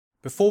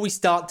Before we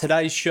start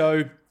today's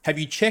show, have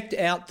you checked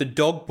out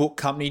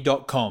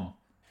thedogbookcompany.com?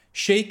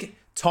 Chic,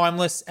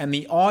 timeless, and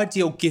the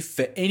ideal gift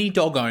for any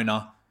dog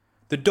owner,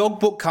 the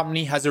Dog Book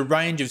Company has a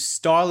range of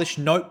stylish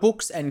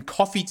notebooks and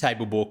coffee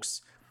table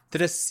books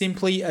that are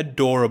simply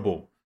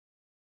adorable.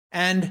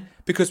 And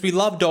because we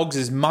love dogs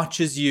as much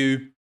as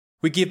you,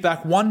 we give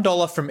back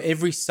 $1 from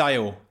every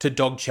sale to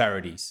dog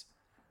charities.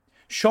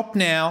 Shop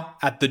now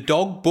at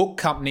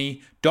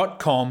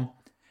thedogbookcompany.com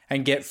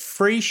and get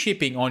free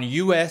shipping on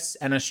US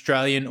and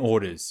Australian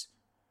orders.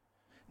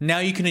 Now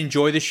you can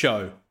enjoy the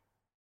show.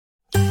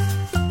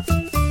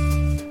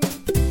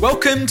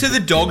 Welcome to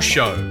The Dog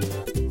Show,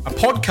 a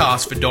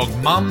podcast for dog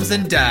mums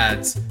and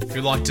dads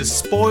who like to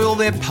spoil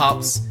their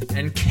pups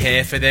and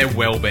care for their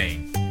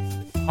well-being.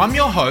 I'm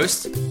your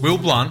host, Will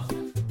Blunt,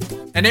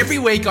 and every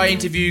week I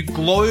interview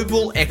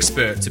global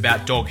experts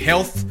about dog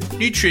health,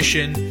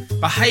 nutrition,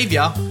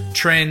 behaviour,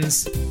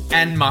 trends,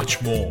 and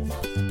much more.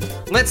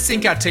 Let's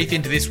sink our teeth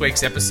into this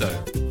week's episode.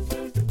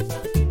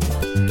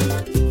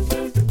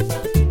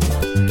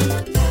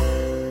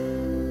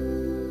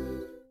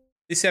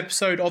 This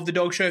episode of The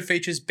Dog Show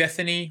features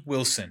Bethany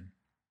Wilson.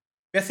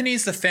 Bethany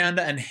is the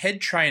founder and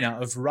head trainer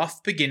of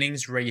Rough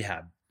Beginnings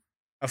Rehab,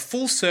 a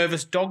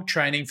full-service dog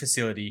training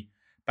facility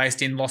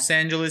based in Los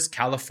Angeles,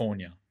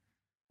 California.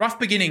 Rough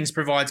Beginnings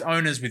provides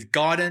owners with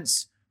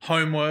guidance,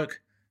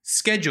 homework,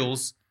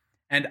 schedules,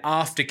 and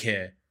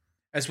aftercare,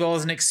 as well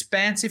as an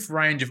expansive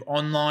range of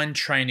online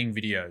training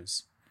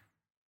videos.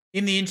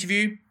 In the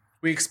interview,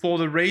 we explore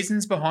the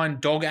reasons behind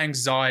dog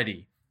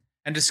anxiety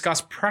and discuss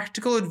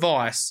practical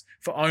advice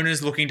for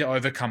owners looking to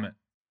overcome it.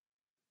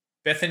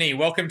 Bethany,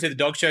 welcome to The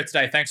Dog Show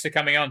today. Thanks for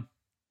coming on.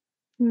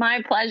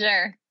 My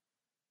pleasure.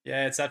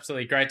 Yeah, it's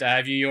absolutely great to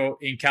have you. You're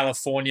in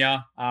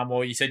California,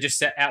 or you said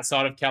just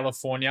outside of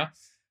California,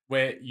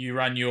 where you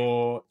run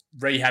your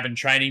rehab and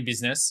training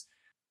business.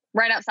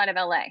 Right outside of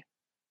LA.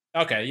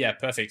 Okay, yeah,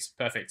 perfect.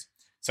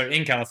 So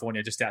in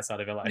California, just outside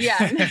of LA.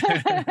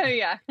 Yeah.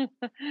 Yeah.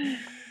 I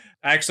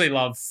actually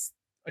love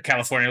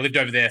California. I lived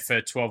over there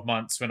for 12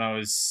 months when I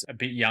was a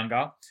bit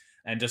younger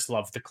and just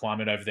love the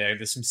climate over there.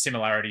 There's some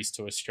similarities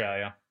to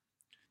Australia.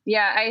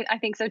 Yeah, I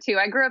think so too.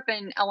 I grew up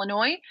in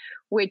Illinois,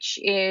 which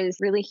is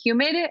really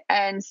humid.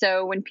 And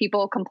so when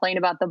people complain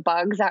about the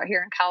bugs out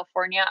here in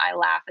California, I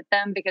laugh at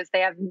them because they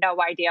have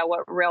no idea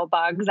what real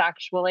bugs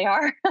actually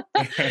are.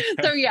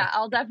 So yeah,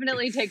 I'll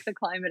definitely take the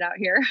climate out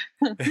here.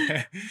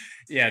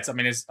 Yeah, it's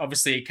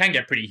obviously it can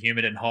get pretty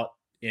humid and hot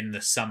in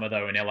the summer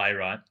though in LA,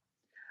 right?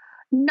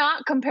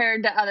 Not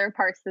compared to other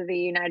parts of the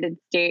United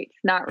States.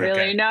 Not really,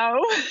 Okay. No.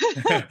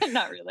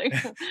 Not really.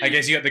 I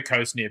guess you got the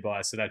coast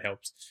nearby, so that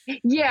helps.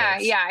 Yeah.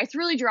 It's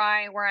really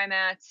dry where I'm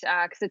at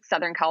because it's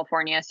Southern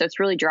California. So it's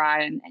really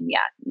dry and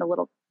yeah, a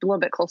little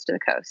bit close to the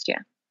coast, yeah.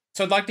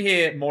 So I'd like to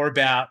hear more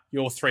about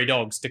your three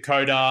dogs,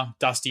 Dakota,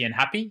 Dusty, and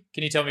Happy.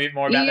 Can you tell me a bit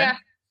more about them?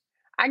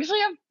 I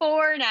actually have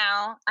 4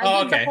 now.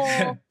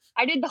 Okay.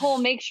 I did the whole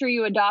make sure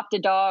you adopt a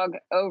dog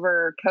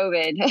over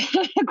COVID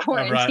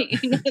quarantine,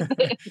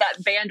 that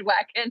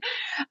bandwagon.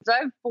 So I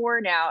have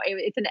 4 now.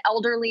 It's an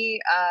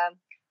elderly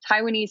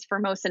Taiwanese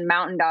Formosan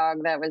mountain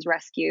dog that was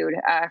rescued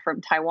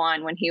from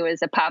Taiwan when he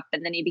was a pup,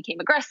 and then he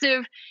became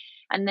aggressive.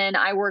 And then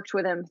I worked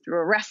with him through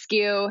a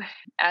rescue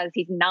as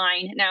he's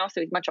 9 now, so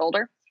he's much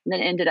older, and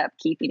then ended up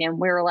keeping him.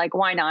 We were like,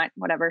 why not?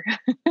 Whatever.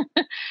 So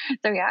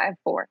yeah, I have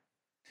 4.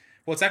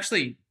 Well, it's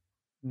actually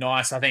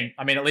nice. At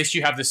least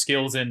you have the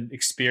skills and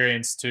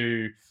experience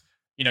to,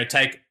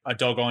 take a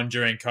dog on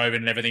during COVID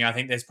and everything. I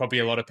think there's probably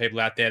a lot of people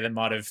out there that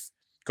might have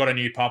got a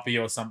new puppy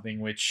or something,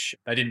 which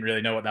they didn't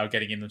really know what they were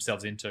getting in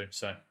themselves into.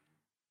 So,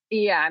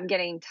 yeah, I'm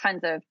getting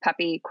tons of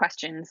puppy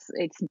questions.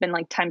 It's been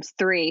like times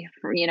 3,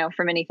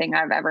 from anything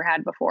I've ever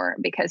had before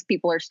because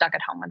people are stuck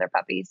at home with their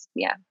puppies.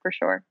 Yeah, for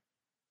sure.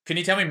 Can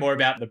you tell me more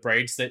about the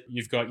breeds that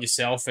you've got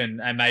yourself and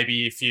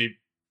maybe if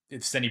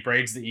there's any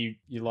breeds that you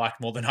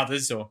like more than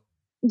others or?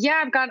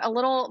 Yeah, I've got a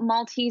little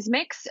Maltese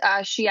mix.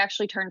 She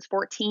actually turns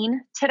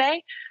 14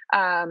 today.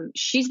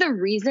 She's the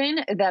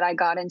reason that I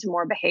got into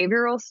more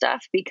behavioral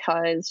stuff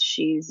because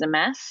she's a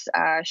mess.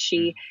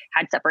 She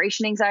had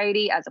separation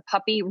anxiety as a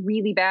puppy,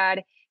 really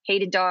bad,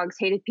 hated dogs,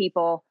 hated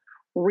people,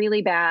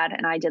 really bad.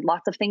 And I did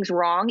lots of things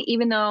wrong,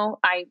 even though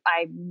I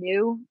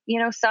knew,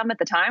 some at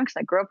the time because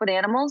I grew up with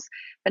animals,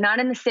 but not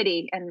in the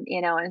city. And,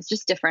 and it's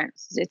just different.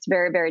 It's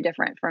very, very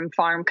different from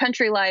farm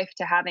country life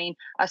to having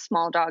a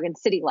small dog in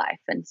city life.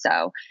 And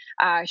so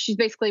she's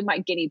basically my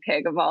guinea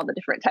pig of all the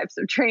different types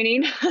of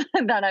training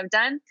that I've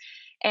done.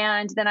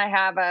 And then I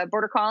have a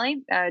border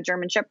collie, a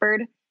German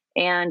shepherd,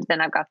 and then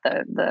I've got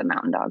the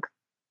mountain dog.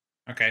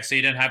 Okay. So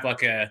you don't have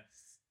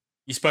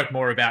you spoke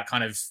more about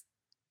kind of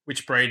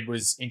which breed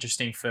was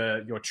interesting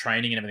for your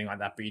training and everything like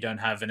that, but you don't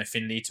have an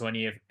affinity to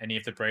any of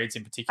the breeds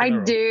in particular?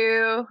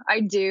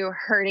 I do.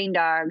 Herding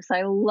dogs.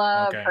 I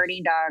love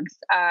herding dogs.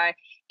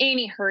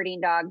 Any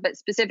herding dog, but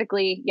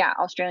specifically,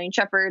 Australian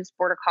shepherds,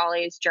 border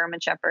collies,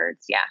 German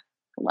shepherds. Yeah,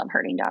 I love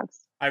herding dogs.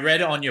 I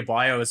read on your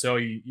bio as well,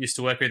 you used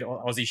to work with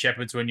Aussie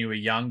Shepherds when you were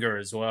younger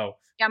as well.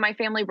 Yeah, my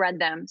family bred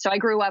them. So I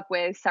grew up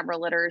with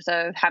several litters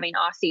of having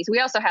Aussies. We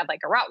also have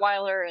like a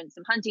Rottweiler and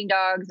some hunting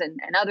dogs and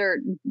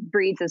other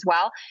breeds as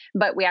well,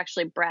 but we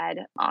actually bred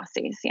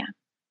Aussies. Yeah.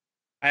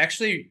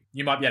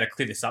 You might be able to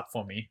clear this up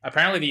for me.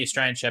 Apparently, the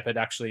Australian Shepherd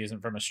actually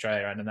isn't from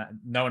Australia, and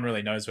no one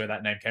really knows where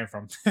that name came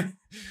from.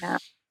 Yeah.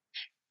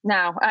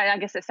 No, I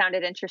guess it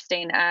sounded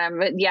interesting.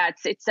 But yeah,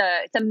 it's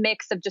a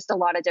mix of just a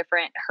lot of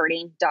different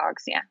herding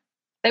dogs. Yeah.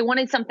 They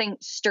wanted something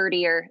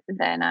sturdier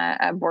than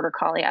a border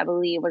collie, I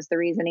believe, was the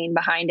reasoning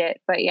behind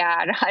it. But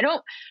yeah, I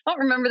don't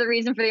remember the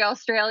reason for the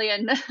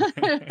Australian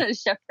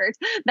Shepherd,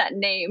 that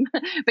name.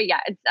 But yeah,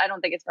 I don't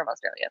think it's from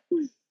Australia.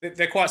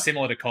 They're quite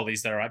similar to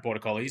collies, though, right?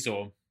 Border collies,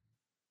 or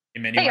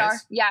in many They ways. are.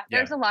 Yeah, Yeah.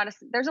 there's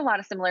a lot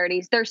of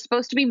similarities. They're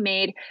supposed to be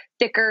made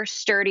thicker,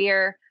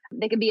 sturdier.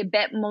 They can be a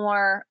bit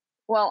more.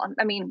 Well,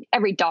 I mean,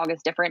 every dog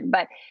is different,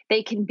 but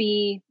they can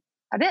be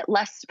a bit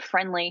less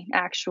friendly,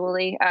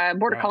 actually.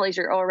 Border Right. Collies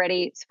are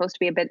already supposed to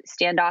be a bit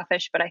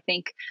standoffish, but I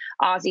think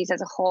Aussies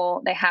as a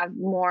whole, they have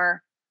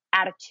more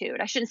attitude.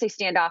 I shouldn't say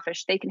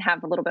standoffish. They can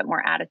have a little bit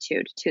more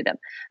attitude to them,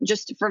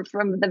 just from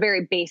the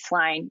very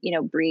baseline,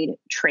 breed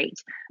trait.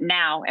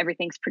 Now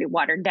everything's pretty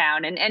watered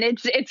down, and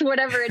it's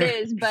whatever it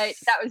is. But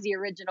that was the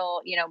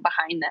original,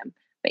 behind them.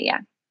 But yeah.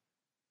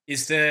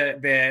 Is their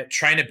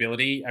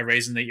trainability a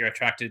reason that you're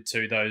attracted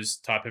to those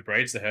type of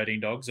breeds, the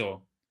herding dogs,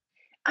 or?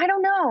 I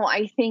don't know.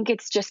 I think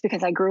it's just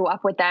because I grew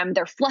up with them.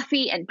 They're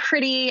fluffy and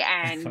pretty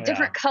and Yeah.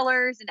 different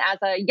colors. And as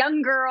a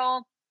young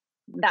girl,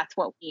 that's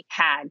what we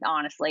had,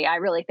 honestly. I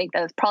really think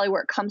that's probably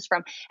where it comes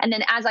from. And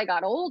then as I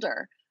got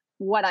older,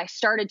 what I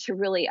started to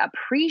really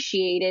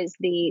appreciate is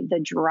the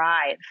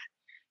drive.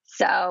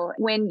 So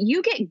when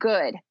you get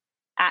good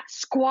at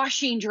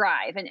squashing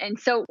drive, and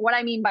so what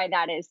I mean by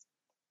that is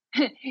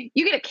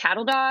you get a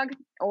cattle dog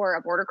or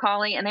a border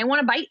collie and they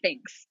want to bite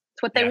things.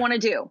 It's what they Yeah. want to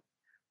do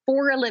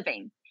for a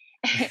living.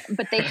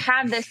 But they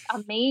have this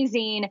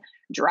amazing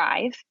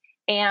drive.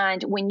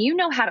 And when you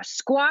know how to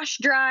squash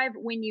drive,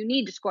 when you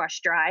need to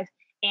squash drive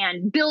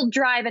and build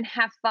drive and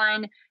have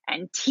fun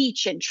and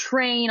teach and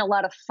train a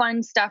lot of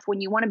fun stuff, when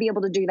you want to be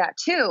able to do that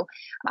too,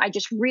 I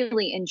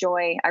really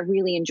enjoy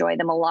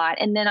them a lot.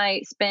 And then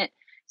I spent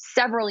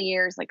several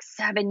years, like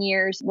 7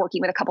 years, working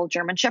with a couple of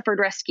German Shepherd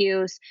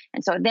rescues.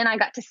 And so then I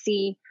got to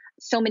see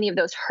so many of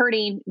those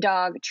herding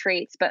dog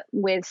traits, but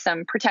with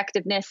some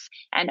protectiveness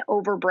and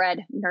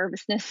overbred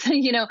nervousness,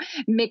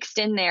 mixed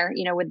in there,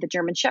 with the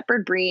German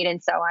Shepherd breed.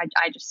 And so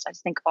I just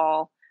think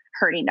all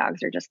herding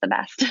dogs are just the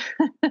best.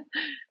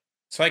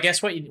 So I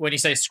guess when you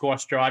say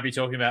squash drive, you're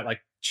talking about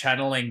like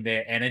channeling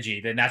their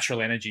energy, their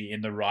natural energy, in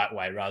the right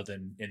way rather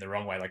than in the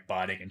wrong way, like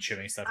biting and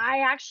chewing stuff. I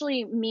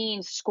actually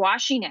mean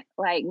squashing it,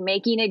 like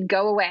making it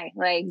go away,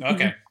 like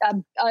Okay.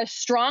 a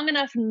strong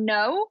enough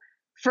no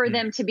for Mm.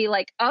 them to be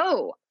like,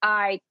 oh,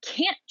 I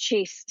can't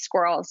chase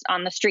squirrels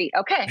on the street.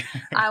 Okay,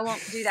 I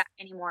won't do that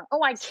anymore.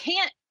 Oh, I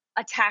can't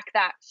attack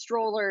that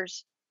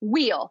stroller's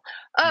wheel.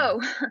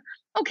 Mm. Oh,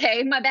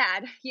 okay, my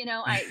bad.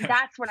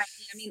 That's what I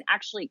mean. I mean,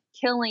 actually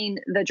killing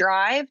the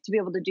drive to be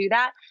able to do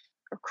that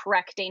or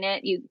correcting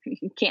it. You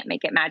can't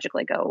make it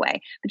magically go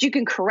away, but you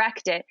can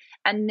correct it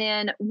and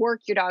then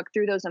work your dog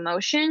through those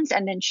emotions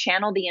and then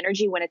channel the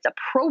energy when it's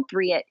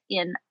appropriate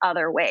in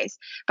other ways.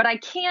 But I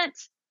can't,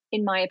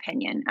 in my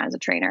opinion, as a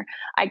trainer,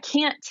 I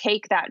can't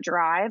take that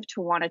drive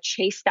to want to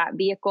chase that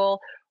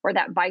vehicle or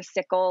that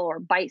bicycle or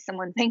bite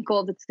someone's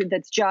ankle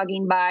that's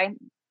jogging by,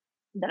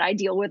 that I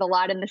deal with a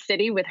lot in the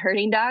city with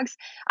herding dogs.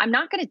 I'm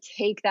not going to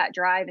take that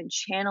drive and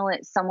channel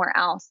it somewhere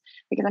else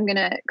because I'm going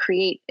to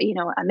create,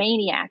 a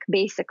maniac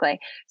basically.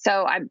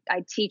 So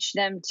I teach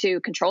them to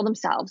control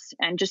themselves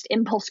and just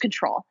impulse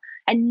control.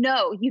 And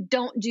no, you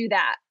don't do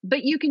that,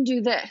 but you can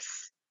do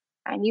this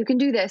and you can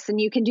do this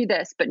and you can do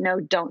this, but no,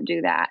 don't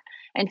do that.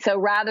 And so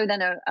rather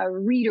than a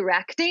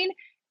redirecting,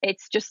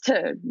 it's just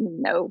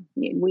no,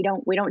 we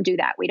don't do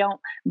that. We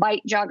don't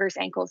bite joggers'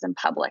 ankles in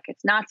public.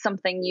 It's not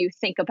something you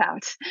think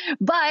about,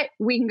 but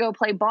we can go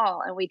play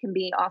ball and we can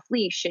be off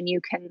leash and you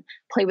can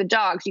play with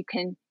dogs. You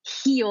can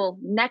heel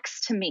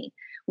next to me.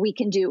 We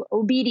can do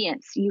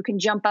obedience. You can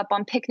jump up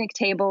on picnic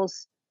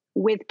tables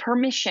with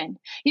permission.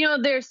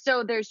 There's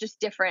just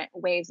different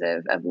ways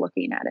of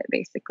looking at it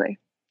basically.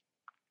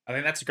 I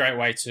think that's a great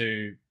way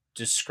to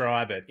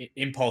describe it.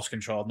 Impulse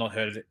control. I've not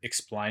heard it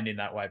explained in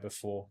that way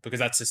before because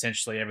that's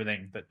essentially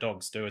everything that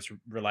dogs do. It's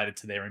related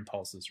to their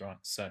impulses, right?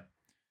 So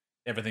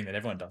everything that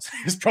everyone does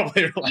is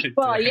probably related to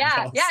Well, their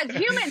yeah, impulse. yeah, it's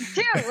humans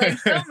too. Like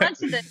so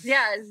much of this,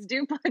 yeah, is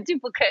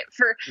duplicate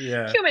for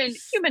Yeah.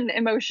 human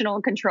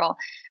emotional control.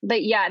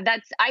 But yeah,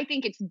 I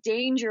think it's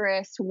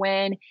dangerous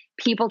when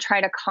people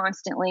try to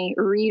constantly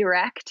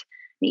redirect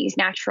these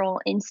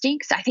natural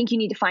instincts. I think you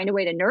need to find a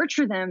way to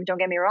nurture them. Don't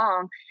get me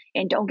wrong.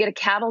 And don't get a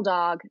cattle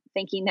dog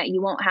thinking that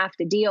you won't have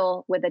to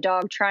deal with a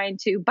dog trying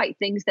to bite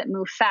things that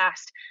move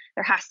fast.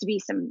 There has to be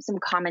some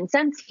common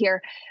sense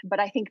here. But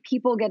I think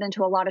people get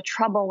into a lot of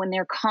trouble when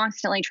they're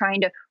constantly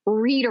trying to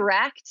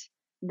redirect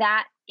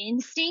that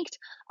instinct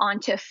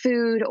onto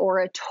food or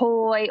a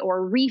toy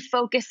or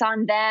refocus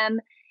on them.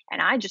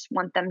 And I just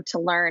want them to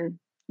learn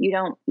you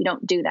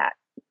don't do that.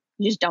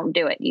 You just don't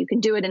do it. You can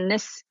do it in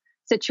this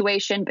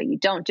situation, but you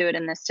don't do it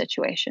in this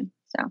situation.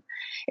 So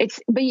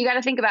but you got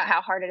to think about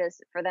how hard it is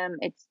for them.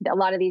 It's a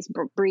lot of these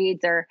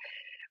breeds are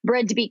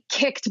bred to be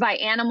kicked by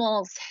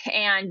animals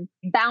and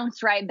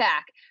bounce right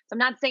back. So I'm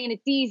not saying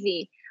it's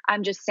easy.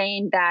 I'm just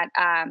saying that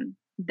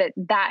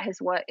that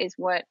is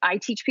what I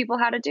teach people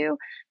how to do.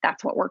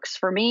 That's what works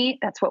for me.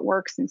 That's what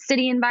works in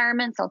city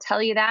environments. I'll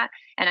tell you that.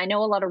 And I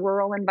know a lot of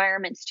rural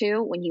environments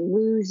too, when you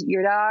lose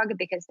your dog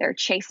because they're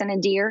chasing a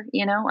deer,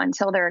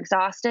 until they're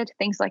exhausted,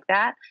 things like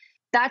that.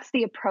 That's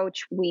the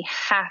approach we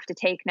have to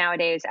take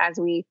nowadays as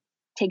we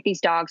take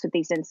these dogs with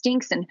these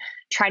instincts and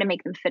try to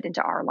make them fit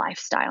into our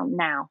lifestyle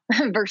now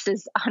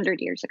versus 100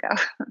 years ago.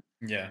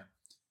 Yeah.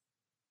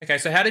 Okay.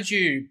 So how did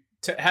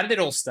it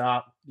all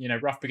start?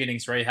 Rough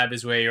Beginnings Rehab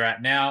is where you're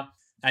at now,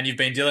 and you've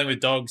been dealing with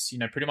dogs,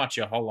 pretty much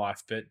your whole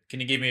life. But can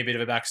you give me a bit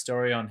of a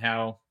backstory on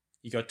how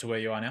you got to where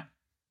you are now?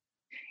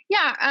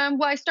 Yeah.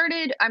 Well, I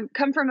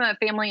come from a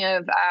family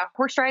of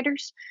horse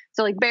riders.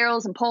 So like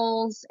barrels and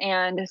poles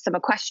and some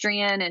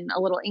equestrian and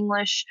a little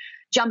English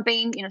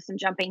jumping, some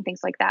jumping, things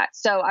like that.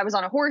 So I was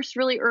on a horse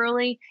really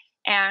early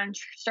and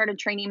started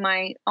training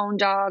my own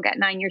dog at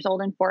 9 years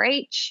old in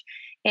 4-H.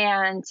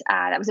 And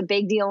that was a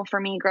big deal for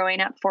me growing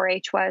up.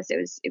 4-H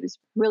it was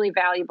really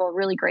valuable,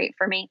 really great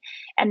for me.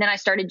 And then I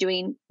started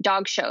doing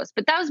dog shows,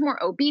 but that was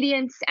more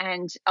obedience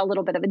and a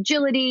little bit of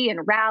agility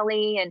and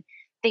rally and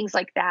things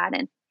like that.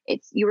 And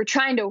if your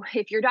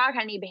dog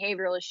had any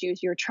behavioral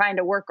issues, you were trying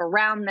to work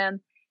around them.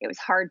 It was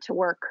hard to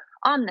work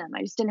on them.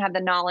 I just didn't have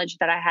the knowledge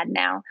that I had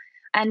now.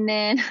 And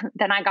then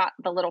I got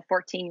the little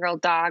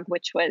 14-year-old dog,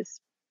 which was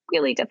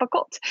really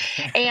difficult.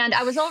 And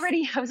I was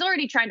already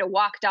trying to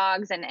walk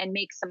dogs and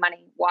make some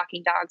money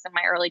walking dogs in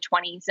my early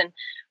 20s and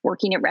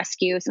working at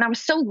rescues. And I was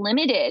so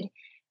limited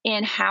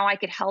in how I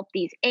could help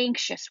these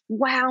anxious,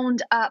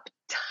 wound up,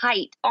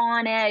 tight,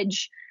 on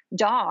edge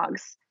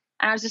dogs.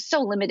 And I was just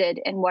so limited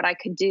in what I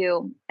could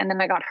do. And then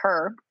I got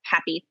her,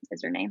 Happy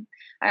is her name.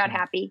 I got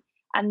Happy.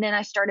 And then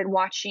I started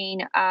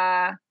watching,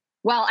 I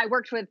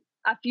worked with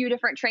a few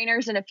different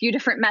trainers and a few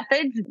different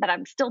methods that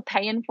I'm still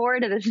paying for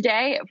to this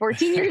day at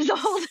 14 years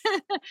old.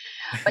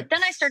 But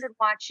then I started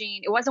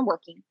watching, it wasn't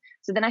working.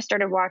 So then I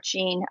started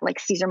watching like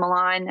Cesar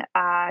Millan,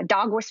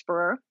 Dog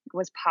Whisperer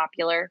was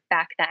popular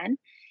back then.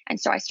 And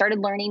so I started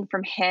learning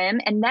from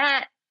him, and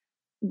that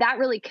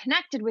really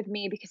connected with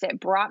me because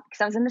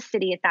I was in the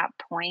city at that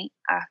point,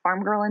 a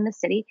farm girl in the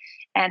city.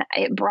 And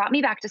it brought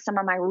me back to some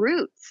of my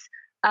roots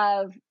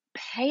of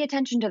pay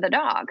attention to the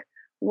dog.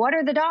 What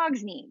are the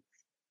dog's needs?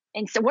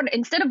 And so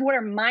instead of what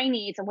are my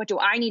needs and what do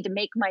I need to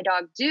make my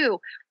dog do,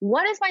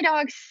 what is my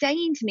dog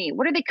saying to me?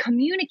 What are they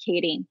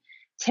communicating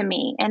to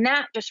me? And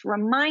that just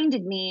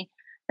reminded me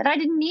that I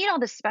didn't need all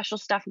this special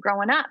stuff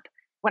growing up.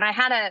 When I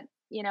had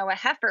a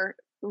heifer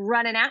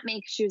running at me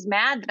because she was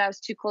mad that I was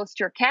too close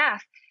to her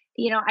calf,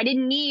 I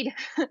didn't need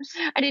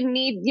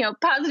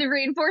positive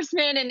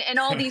reinforcement and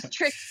all these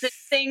tricks and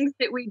things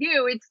that we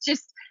do. It's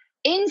just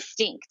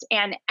instinct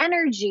and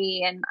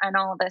energy and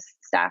all this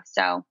stuff.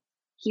 So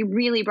he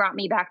really brought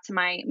me back to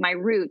my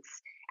roots.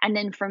 And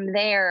then from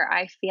there,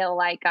 I feel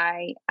like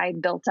I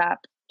built up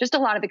just a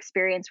lot of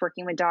experience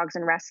working with dogs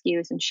and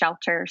rescues and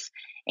shelters.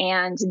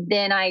 And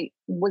then I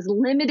was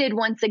limited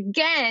once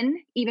again,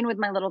 even with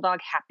my little dog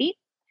Happy.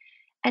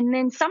 And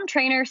then some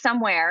trainer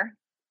somewhere,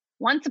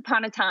 once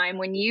upon a time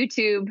when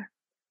YouTube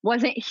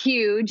wasn't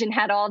huge and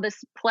had all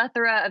this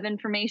plethora of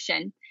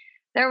information,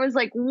 there was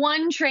like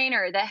one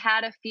trainer that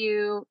had a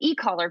few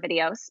e-collar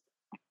videos,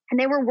 and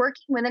they were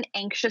working with an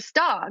anxious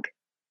dog.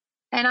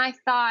 And I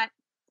thought,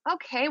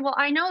 okay, well,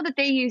 I know that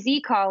they use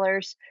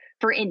e-collars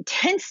for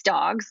intense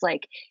dogs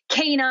like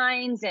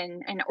canines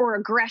or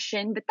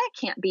aggression, but that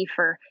can't be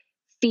for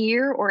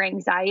fear or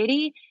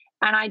anxiety.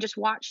 And I just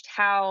watched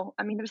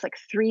there's like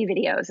 3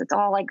 videos. That's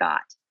all I got.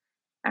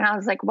 And I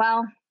was like,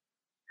 well,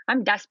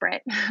 I'm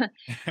desperate. I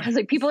was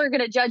like, people are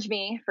going to judge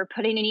me for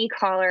putting an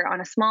e-collar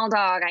on a small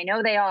dog. I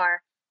know they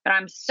are, but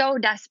I'm so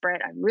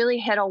desperate. I really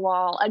hit a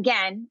wall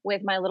again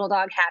with my little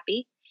dog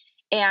Happy.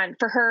 And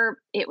for her,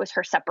 it was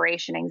her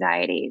separation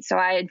anxiety. So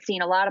I had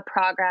seen a lot of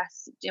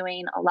progress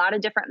doing a lot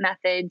of different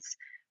methods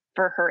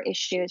for her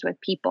issues with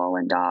people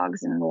and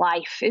dogs, and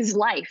life is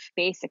life,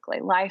 basically.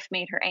 Life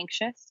made her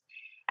anxious.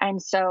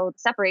 And so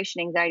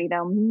separation anxiety,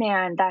 though,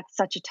 man, that's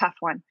such a tough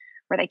one,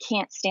 where they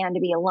can't stand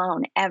to be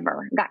alone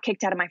ever. Got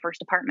kicked out of my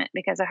first apartment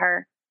because of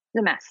her. It's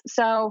a mess.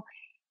 So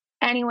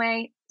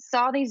anyway,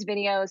 saw these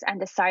videos and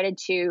decided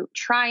to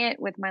try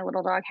it with my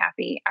little dog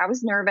Happy. I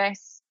was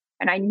nervous.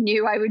 And I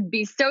knew I would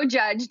be so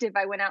judged if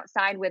I went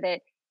outside with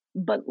it.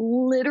 But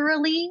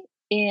literally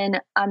in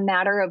a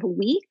matter of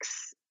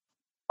weeks,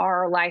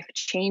 our life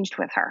changed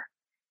with her.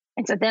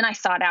 And so then I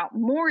sought out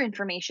more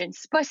information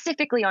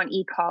specifically on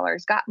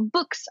e-collars, got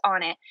books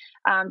on it,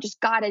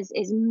 just got as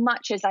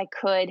much as I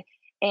could.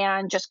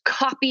 and just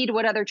copied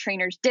what other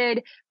trainers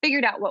did,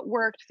 figured out what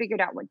worked, figured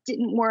out what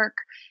didn't work.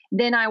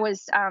 Then I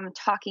was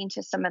talking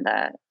to some of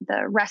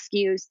the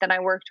rescues that I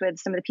worked with,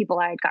 some of the people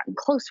I had gotten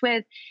close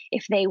with,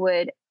 if they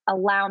would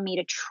allow me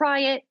to try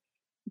it.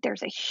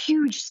 There's a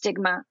huge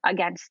stigma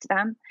against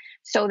them.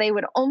 So they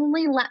would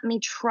only let me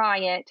try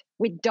it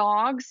with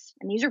dogs,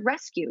 and these are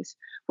rescues,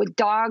 with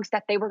dogs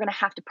that they were going to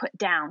have to put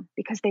down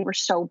because they were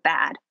so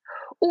bad,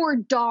 or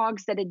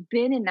dogs that had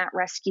been in that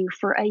rescue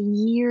for a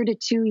year to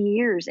 2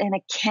 years in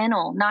a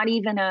kennel, not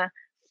even a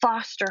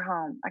foster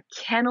home, a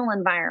kennel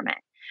environment.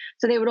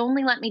 So they would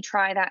only let me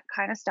try that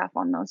kind of stuff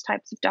on those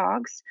types of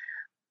dogs.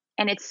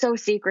 And it's so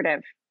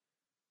secretive.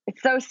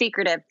 It's so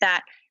secretive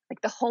that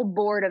like the whole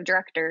board of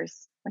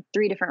directors, like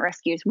 3 different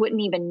rescues,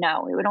 wouldn't even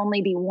know. It would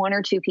only be 1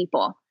 or 2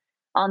 people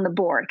on the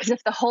board. Because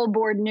if the whole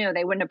board knew,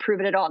 they wouldn't approve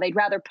it at all. They'd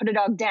rather put a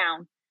dog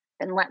down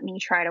than let me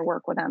try to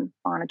work with them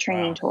on a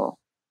training tool.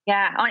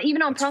 Yeah,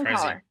 even on prong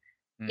collar.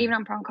 Even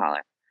on prong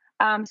collar.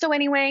 So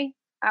anyway,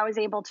 I was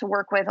able to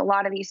work with a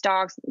lot of these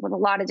dogs with a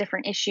lot of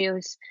different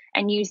issues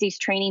and use these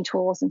training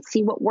tools and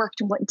see what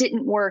worked and what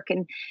didn't work,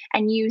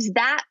 and use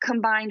that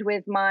combined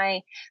with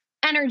my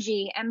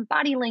energy and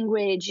body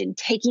language and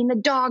taking the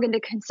dog into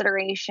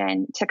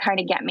consideration to kind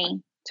of get me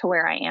to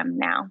where I am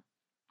now.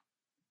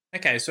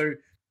 Okay, so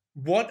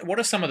what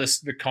are some of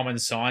the common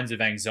signs of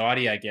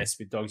anxiety, I guess,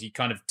 with dogs? You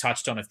kind of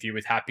touched on a few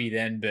with Happy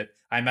then, but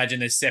I imagine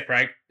there's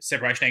separation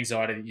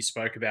anxiety that you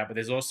spoke about, but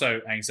there's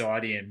also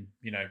anxiety in,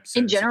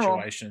 certain In general,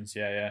 situations.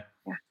 Yeah.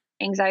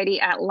 anxiety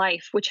at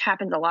life, which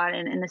happens a lot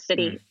in the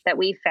city that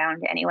we've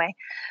found anyway.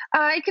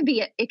 It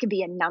could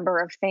be a number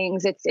of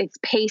things. It's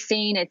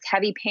pacing, it's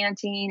heavy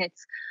panting,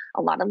 it's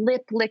a lot of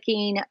lip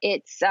licking,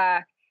 it's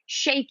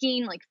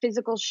shaking, like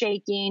physical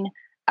shaking.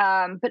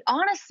 But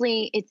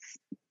honestly,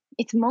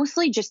 it's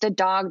mostly just a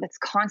dog that's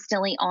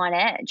constantly on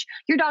edge.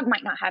 Your dog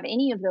might not have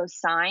any of those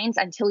signs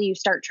until you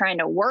start trying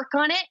to work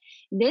on it.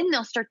 Then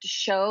they'll start to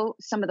show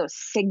some of those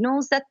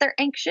signals that they're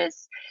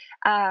anxious.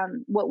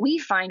 What we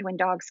find when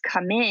dogs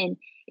come in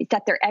is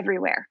that they're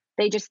everywhere.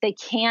 They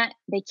can't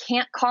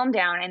calm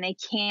down, and they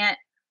can't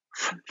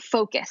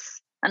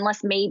focus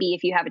unless maybe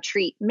if you have a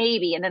treat,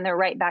 maybe, and then they're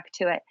right back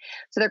to it.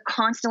 So they're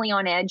constantly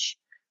on edge,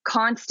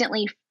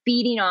 constantly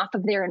feeding off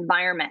of their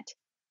environment.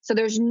 So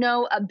there's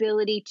no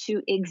ability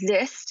to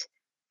exist.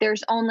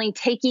 There's only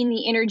taking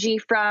the energy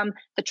from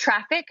the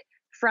traffic,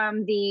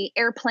 from the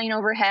airplane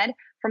overhead,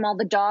 from all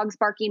the dogs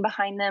barking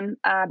behind them,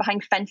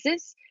 behind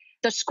fences.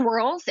 The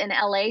squirrels in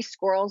LA,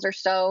 squirrels are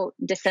so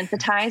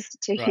desensitized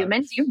to Right.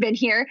 humans. You've been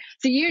here.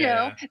 So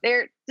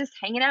they're just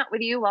hanging out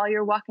with you while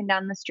you're walking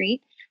down the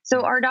street.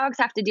 So our dogs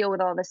have to deal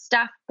with all this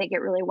stuff. They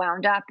get really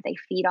wound up. They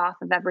feed off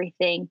of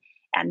everything,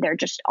 and they're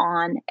just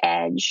on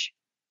edge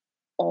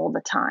all the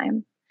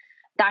time.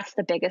 That's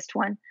the biggest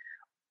one.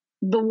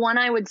 The one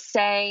I would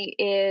say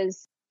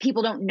is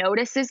people don't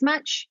notice as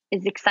much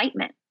is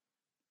excitement.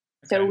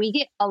 Okay. So we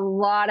get a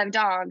lot of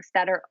dogs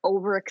that are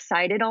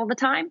overexcited all the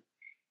time,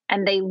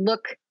 and they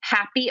look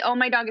happy. Oh,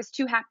 my dog is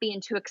too happy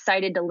and too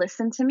excited to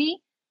listen to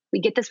me.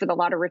 We get this with a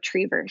lot of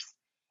retrievers,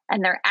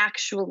 and they're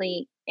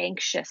actually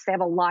anxious. They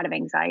have a lot of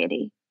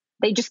anxiety.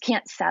 They just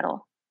can't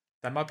settle.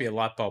 That might be a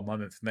light bulb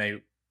moment for me.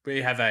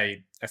 We have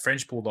a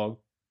French bulldog,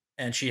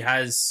 and she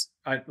has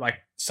like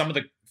some of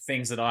the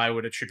things that I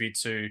would attribute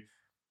to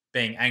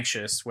being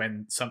anxious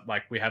when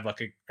we have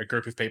like a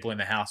group of people in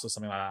the house or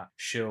something like that.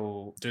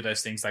 She'll do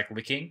those things like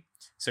licking.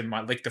 So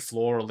might lick the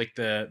floor or lick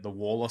the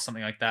wall or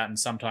something like that. And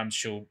sometimes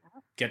she'll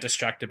get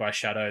distracted by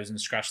shadows and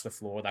scratch the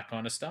floor, that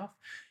kind of stuff.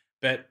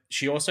 But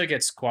she also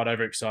gets quite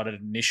overexcited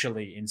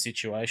initially in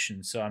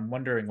situations. So I'm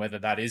wondering whether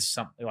that is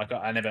something like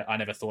I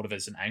never thought of it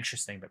as an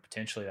anxious thing, but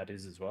potentially that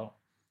is as well.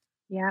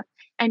 Yeah.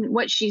 And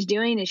what she's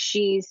doing is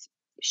she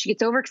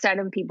gets overexcited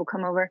when people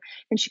come over,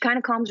 and she kind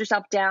of calms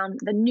herself down.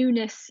 The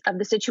newness of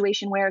the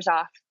situation wears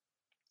off.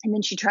 And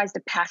then she tries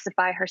to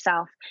pacify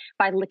herself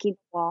by licking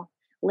the wall,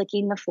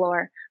 licking the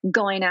floor,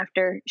 going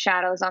after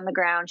shadows on the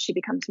ground. She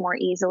becomes more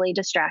easily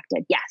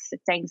distracted. Yes,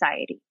 it's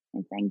anxiety.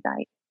 It's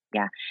anxiety.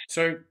 Yeah.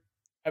 So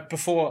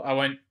before I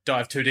won't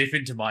dive too deep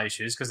into my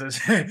issues,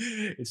 because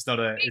it's not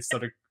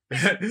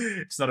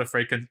a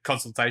free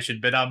consultation,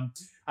 but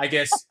I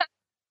guess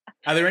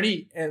are there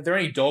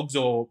any dogs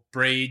or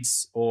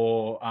breeds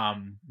or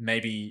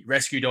maybe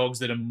rescue dogs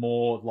that are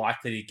more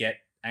likely to get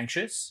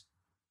anxious?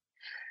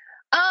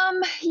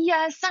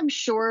 Yes, I'm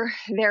sure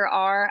there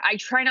are. I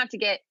try not to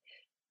get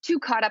too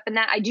caught up in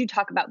that. I do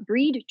talk about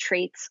breed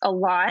traits a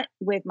lot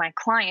with my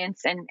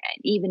clients, and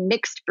even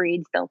mixed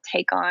breeds, they'll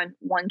take on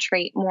one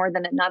trait more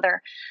than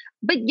another.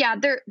 But yeah,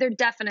 there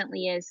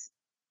definitely is.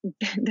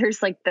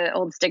 There's like the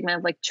old stigma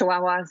of like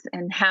Chihuahuas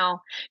and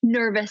how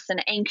nervous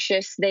and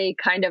anxious they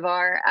kind of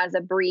are as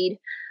a breed.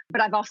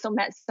 But I've also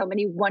met so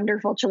many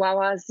wonderful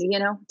Chihuahuas,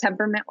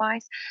 temperament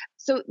wise.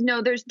 So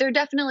no, there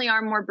definitely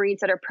are more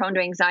breeds that are prone to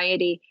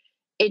anxiety.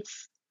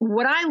 It's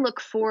what I look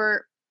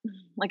for.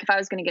 Like if I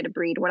was going to get a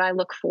breed, what I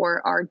look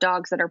for are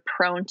dogs that are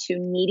prone to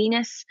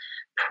neediness,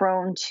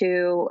 prone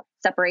to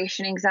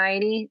separation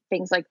anxiety,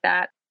 things like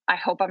that. I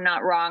hope I'm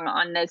not wrong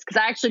on this because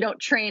I actually don't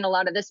train a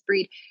lot of this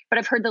breed, but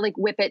I've heard that like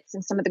whippets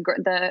and some of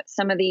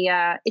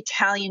the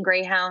Italian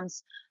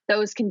greyhounds,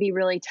 those can be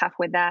really tough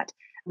with that.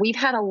 We've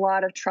had a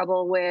lot of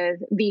trouble with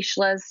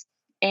Vizslas,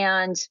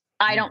 and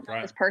I don't know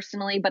Right. this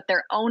personally, but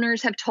their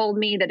owners have told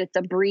me that it's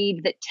a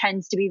breed that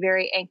tends to be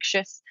very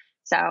anxious.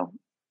 So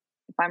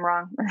if I'm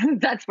wrong,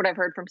 that's what I've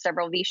heard from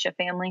several Vizsla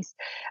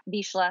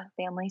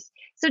families.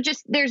 So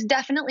just there's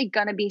definitely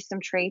going to be some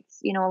traits,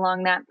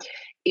 along that.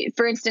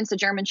 For instance, a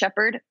German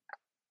Shepherd,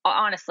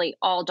 honestly,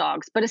 all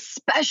dogs, but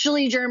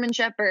especially German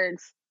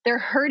Shepherds, they're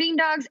herding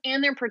dogs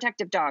and they're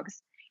protective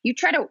dogs. You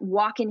try to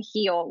walk and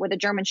heel with a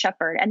German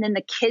Shepherd, and then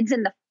the kids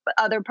in the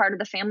other part of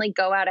the family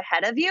go out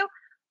ahead of you.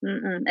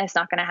 It's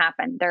not going to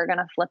happen. They're going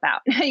to flip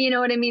out. You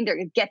know what I mean? They're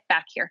going to get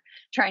back here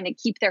trying to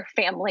keep their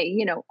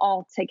family,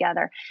 all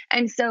together.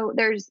 And so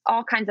there's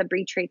all kinds of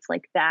breed traits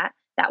like that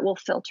will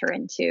filter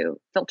into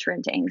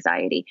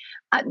anxiety.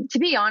 To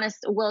be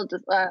honest, Will,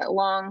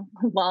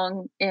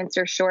 long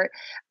answer short,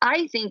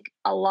 I think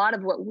a lot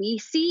of what we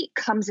see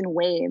comes in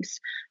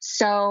waves.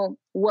 So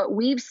what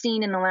we've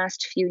seen in the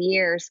last few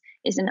years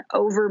is an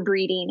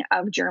overbreeding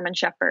of German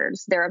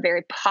Shepherds. They're a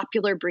very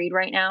popular breed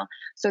right now.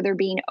 So they're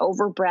being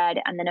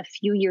overbred. And then a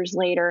few years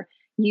later,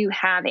 you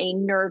have a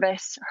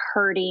nervous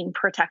herding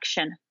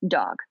protection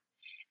dog.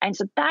 And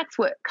so that's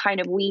what kind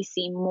of we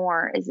see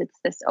more is it's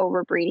this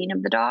overbreeding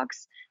of the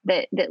dogs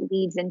that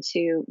leads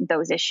into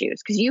those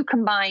issues. Because you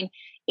combine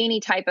any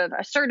type of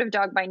assertive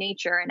dog by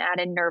nature and add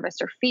in nervous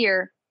or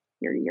fear,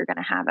 you're going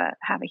to have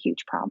a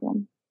huge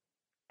problem.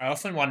 I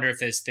often wonder if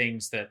there's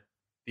things that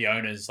the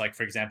owners, like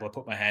for example, I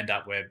put my hand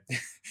up where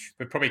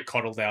we've probably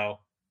coddled our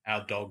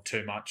dog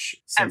too much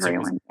since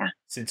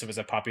it was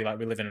a puppy. Like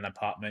we live in an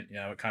apartment,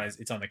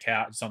 it's on the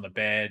couch, it's on the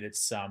bed,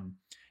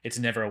 it's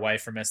never away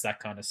from us, that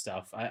kind of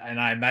stuff. And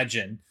I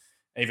imagine,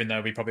 even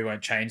though we probably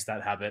won't change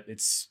that habit,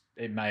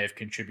 it may have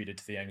contributed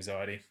to the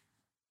anxiety.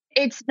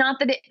 It's not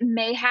that it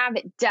may have,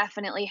 it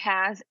definitely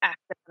has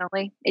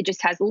accidentally. It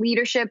just has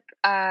leadership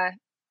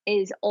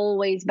is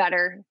always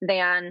better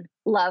than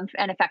love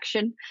and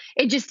affection.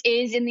 It just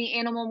is in the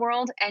animal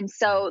world. And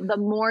so the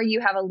more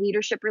you have a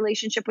leadership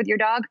relationship with your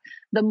dog,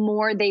 the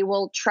more they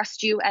will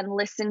trust you and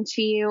listen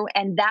to you.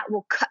 And that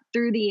will cut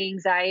through the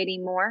anxiety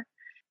more.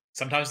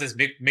 Sometimes there's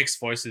mixed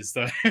voices,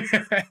 though.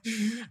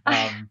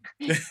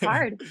 It's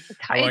hard.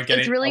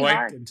 It's really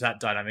hard. Get into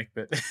that dynamic,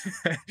 but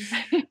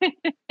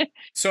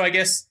so I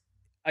guess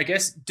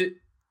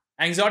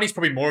anxiety is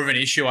probably more of an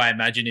issue, I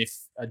imagine,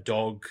 if a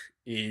dog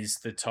is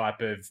the type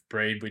of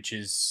breed which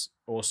is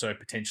also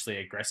potentially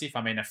aggressive.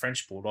 I mean, a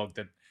French bulldog,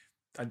 they're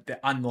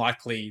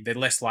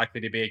less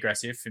likely to be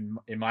aggressive.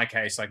 In my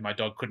case, like my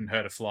dog couldn't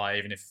hurt a fly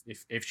even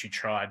if she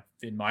tried,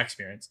 in my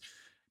experience.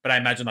 But I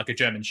imagine like a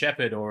German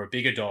Shepherd or a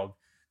bigger dog,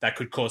 that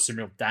could cause some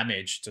real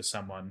damage to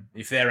someone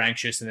if they're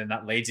anxious, and then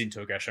that leads into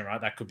aggression, right?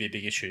 That could be a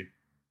big issue.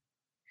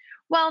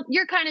 Well,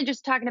 you're kind of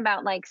just talking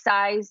about like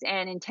size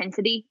and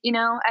intensity,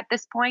 at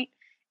this point.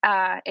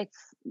 It's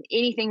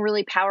anything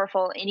really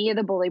powerful, any of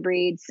the bully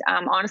breeds,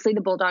 honestly,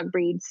 the bulldog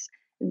breeds,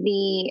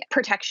 the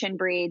protection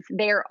breeds,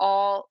 they're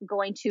all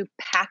going to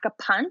pack a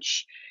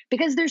punch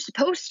because they're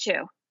supposed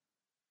to.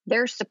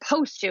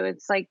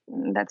 It's like,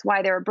 that's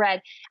why they were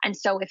bred. And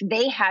so if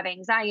they have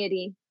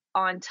anxiety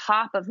on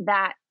top of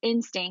that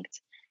instinct,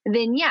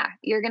 then yeah,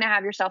 you're going to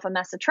have yourself a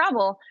mess of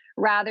trouble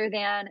rather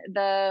than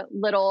the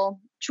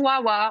little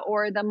Chihuahua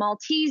or the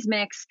Maltese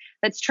mix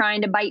that's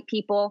trying to bite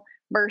people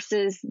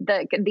versus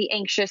the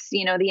anxious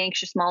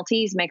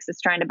Maltese mix that's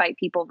trying to bite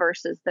people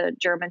versus the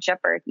German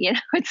Shepherd.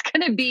 It's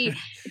going to be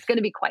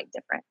quite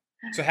different.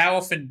 So how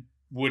often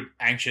would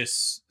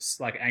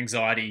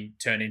anxiety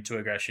turn into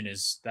aggression?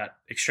 Is that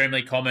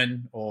extremely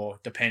common or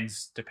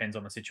depends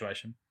on the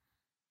situation?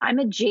 I'm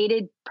a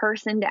jaded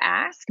person to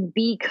ask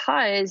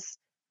because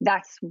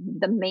that's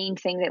the main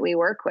thing that we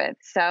work with.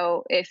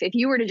 So if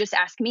you were to just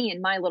ask me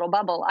in my little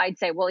bubble, I'd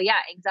say, well, yeah,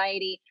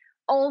 anxiety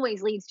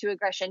always leads to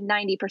aggression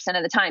 90%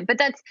 of the time. But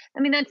that's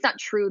not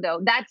true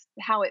though. That's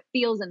how it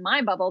feels in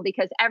my bubble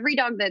because every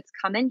dog that's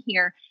come in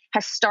here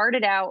has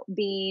started out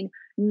being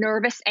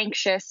nervous,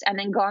 anxious, and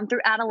then gone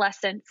through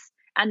adolescence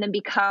and then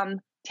become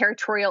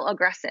territorial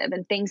aggressive,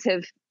 and things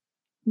have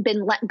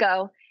been let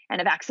go and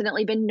have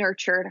accidentally been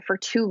nurtured for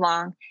too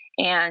long.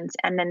 And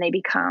then they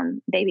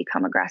become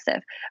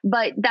aggressive.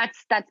 But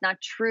that's not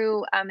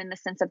true in the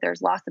sense that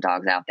there's lots of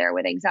dogs out there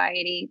with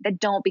anxiety that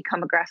don't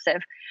become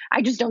aggressive.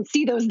 I just don't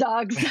see those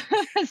dogs,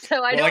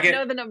 so I don't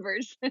know the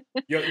numbers.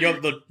 you're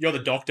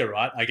the doctor,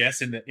 right? I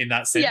guess in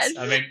that sense. Yes.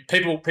 I mean,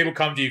 people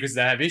come to you because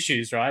they have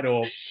issues, right?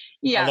 Or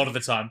a lot of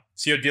the time.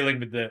 So you're dealing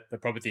with the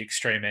probably the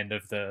extreme end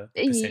of the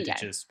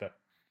percentages. Yes. But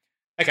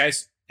okay,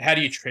 so how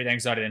do you treat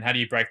anxiety and how do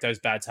you break those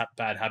bad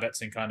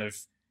habits and kind of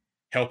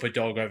help a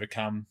dog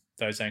overcome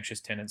those anxious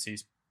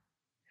tendencies?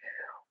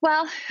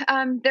 Well,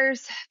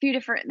 there's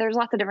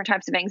lots of different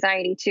types of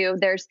anxiety too.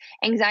 There's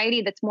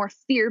anxiety that's more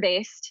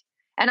fear-based.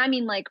 And I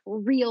mean like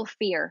real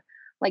fear,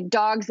 like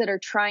dogs that are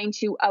trying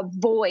to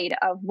avoid,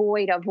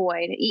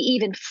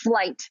 even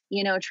flight,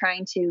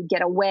 trying to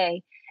get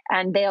away.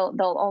 and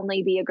they'll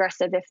only be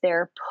aggressive if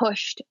they're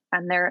pushed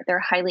and they're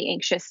highly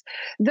anxious.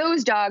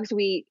 Those dogs,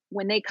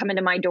 when they come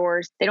into my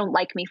doors, they don't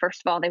like me.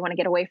 First of all, they want to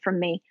get away from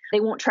me.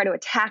 They won't try to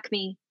attack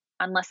me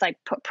unless I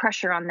put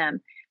pressure on them.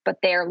 But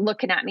they're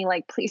looking at me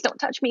like, please don't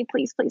touch me,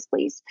 please, please,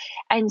 please.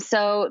 And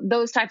so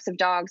those types of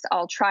dogs,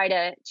 I'll try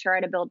to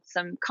build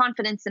some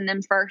confidence in them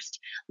first.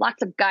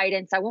 Lots of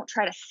guidance. I won't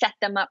try to set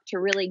them up to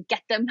really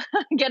get them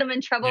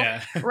in trouble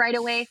right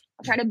away.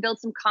 I'll try to build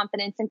some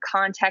confidence and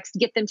context,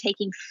 get them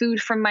taking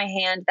food from my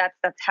hand.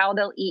 That's how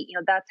they'll eat.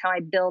 That's how I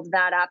build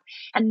that up.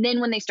 And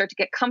then when they start to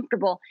get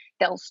comfortable,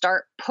 they'll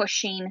start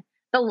pushing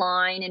the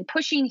line and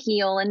pushing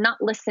heel and not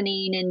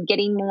listening and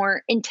getting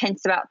more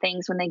intense about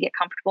things when they get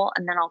comfortable.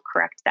 And then I'll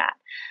correct that.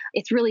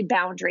 It's really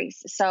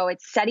boundaries. So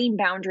it's setting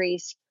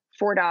boundaries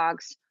for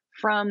dogs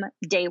from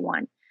day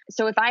one.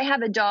 So if I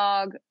have a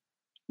dog,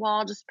 well,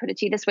 I'll just put it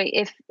to you this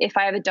way. If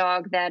I have a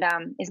dog that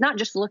is not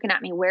just looking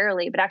at me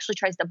warily, but actually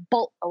tries to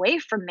bolt away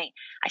from me,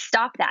 I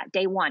stop that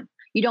day one.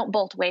 You don't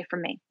bolt away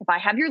from me. If I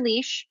have your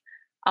leash,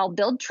 I'll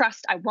build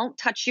trust. I won't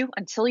touch you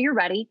until you're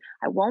ready.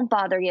 I won't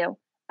bother you.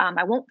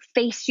 I won't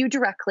face you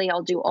directly.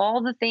 I'll do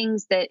all the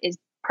things that is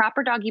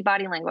proper doggy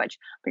body language,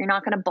 but you're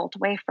not going to bolt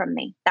away from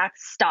me.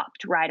 That's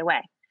stopped right away.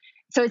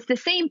 So it's the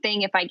same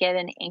thing if I get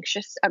an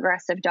anxious,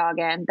 aggressive dog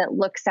in that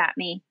looks at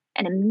me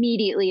and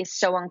immediately is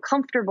so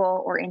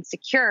uncomfortable or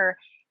insecure,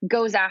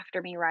 goes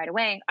after me right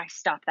away. I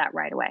stop that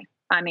right away.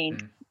 I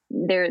mean,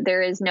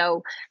 there is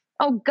no,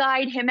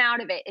 guide him out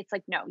of it. It's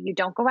like, no, you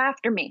don't go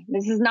after me.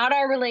 This is not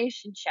our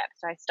relationship.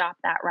 So I stop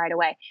that right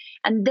away.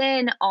 And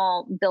then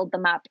I'll build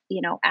them up,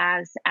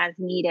 as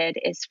needed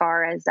as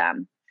far as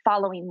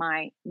following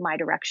my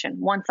direction.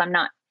 Once I'm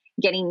not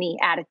getting the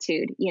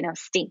attitude,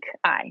 stink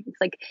eye.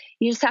 It's like,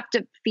 you just have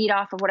to feed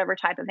off of whatever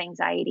type of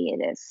anxiety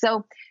it is.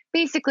 So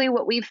basically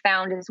what we've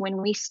found is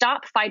when we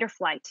stop fight or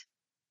flight,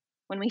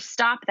 when we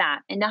stop that,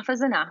 enough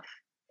is enough.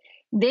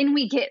 Then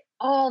we get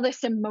all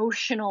this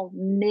emotional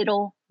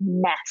middle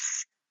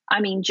mess.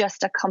 I mean,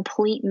 just a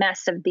complete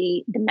mess of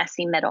the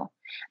messy middle.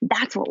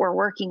 That's what we're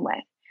working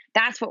with.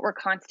 That's what we're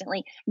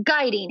constantly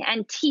guiding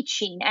and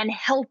teaching and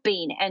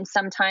helping and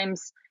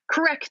sometimes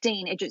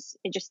correcting. It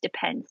just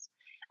depends.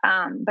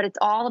 But it's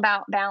all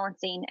about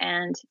balancing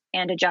and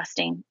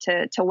adjusting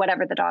to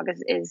whatever the dog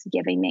is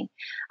giving me.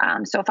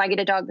 So if I get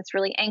a dog that's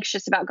really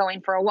anxious about going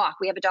for a walk,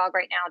 we have a dog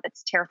right now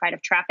that's terrified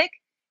of traffic.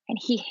 And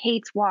he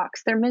hates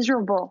walks. They're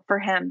miserable for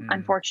him,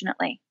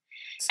 unfortunately.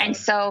 Sad. And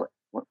so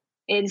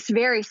it's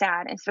very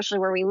sad, especially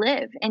where we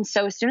live. And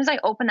so as soon as I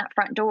open that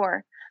front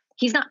door,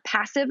 he's not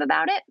passive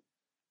about it.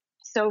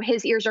 So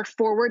his ears are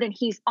forward and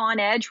he's on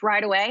edge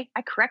right away.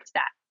 I correct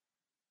that.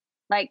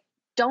 Like,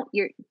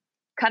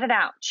 cut it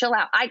out, chill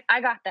out.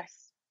 I got this.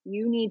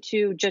 You need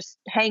to just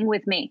hang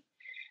with me.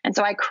 And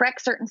so I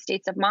correct certain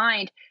states of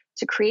mind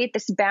to create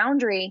this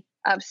boundary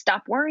of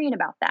stop worrying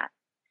about that.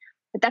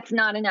 But that's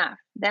not enough.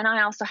 Then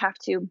I also have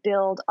to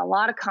build a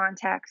lot of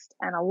context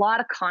and a lot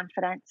of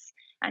confidence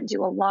and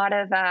do a lot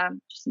of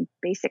just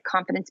basic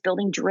confidence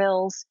building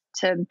drills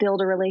to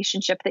build a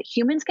relationship that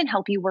humans can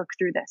help you work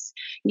through this.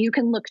 You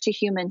can look to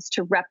humans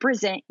to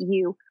represent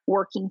you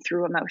working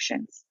through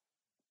emotions.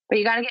 But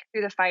you got to get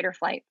through the fight or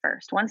flight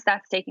first. Once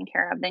that's taken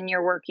care of, then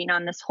you're working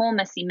on this whole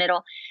messy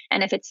middle.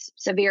 And if it's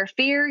severe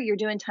fear, you're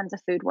doing tons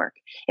of food work.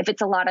 If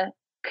it's a lot of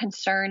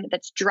concern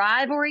that's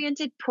drive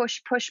oriented,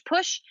 push, push,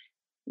 push,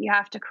 you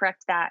have to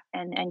correct that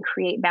and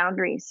create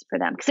boundaries for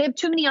them because they have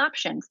too many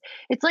options.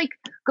 It's like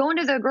going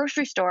to the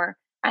grocery store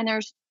and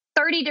there's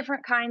 30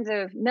 different kinds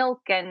of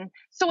milk and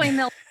soy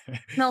milk,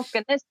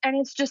 and this, and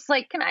it's just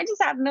like, can I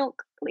just have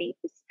milk, please?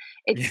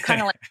 It's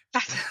kind of like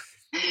that.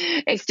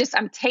 It's just,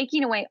 I'm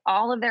taking away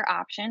all of their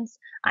options.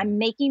 I'm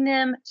making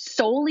them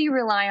solely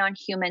rely on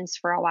humans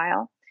for a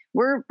while.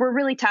 We're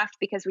really tough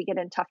because we get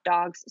in tough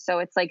dogs. So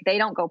it's like they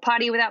don't go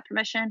potty without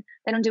permission.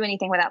 They don't do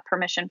anything without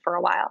permission for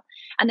a while.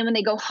 And then when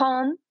they go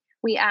home,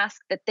 we ask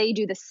that they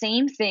do the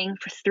same thing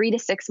for 3 to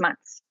 6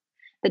 months.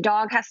 The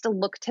dog has to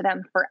look to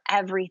them for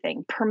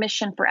everything,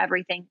 permission for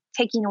everything,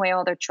 taking away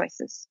all their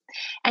choices.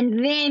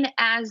 And then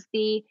as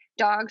the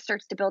dog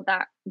starts to build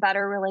that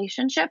better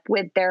relationship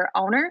with their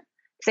owner,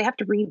 because they have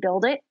to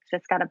rebuild it because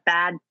it's got a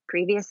bad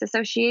previous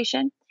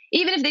association,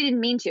 even if they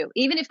didn't mean to,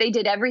 even if they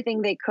did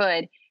everything they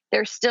could,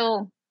 they're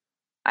still,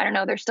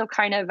 they're still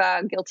kind of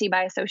guilty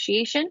by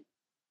association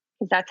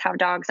because that's how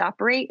dogs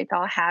operate. It's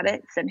all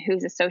habits and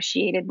who's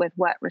associated with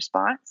what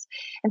response.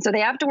 And so they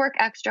have to work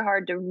extra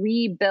hard to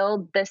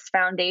rebuild this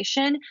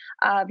foundation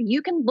of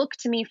you can look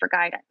to me for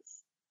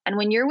guidance. And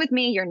when you're with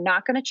me, you're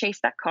not going to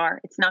chase that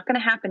car. It's not going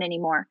to happen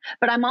anymore.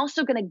 But I'm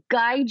also going to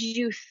guide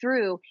you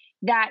through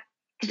that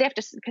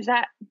because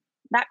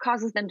that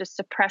causes them to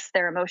suppress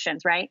their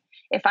emotions, right?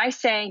 If I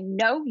say,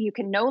 no, you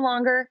can no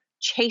longer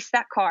chase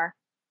that car,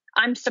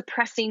 I'm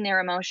suppressing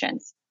their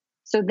emotions.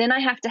 So then I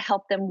have to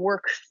help them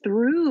work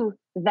through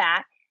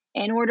that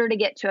in order to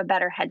get to a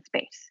better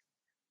headspace,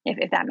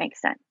 if that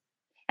makes sense.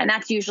 And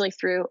that's usually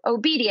through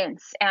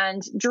obedience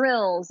and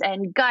drills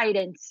and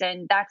guidance,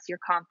 and that's your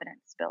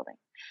confidence building.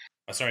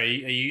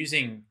 Sorry, are you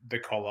using the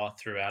collar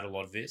throughout a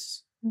lot of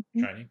this? Mhm.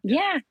 training. Yeah.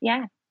 Yeah,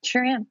 yeah,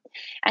 sure am.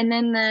 And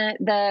then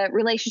the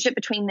relationship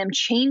between them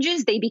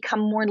changes. They become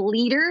more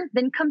leader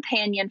than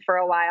companion for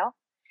a while.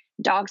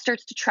 Dog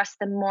starts to trust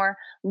them more,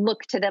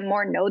 look to them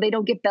more, know they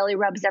don't get belly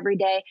rubs every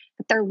day,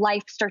 but their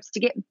life starts to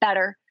get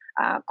better.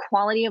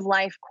 Quality of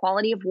life,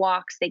 quality of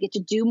walks. They get to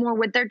do more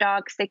with their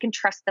dogs. They can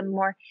trust them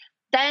more.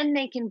 Then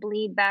they can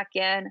bleed back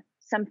in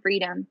some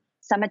freedom,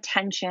 some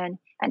attention,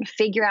 and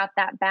figure out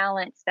that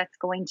balance that's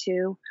going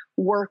to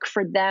work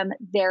for them,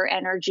 their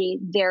energy,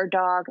 their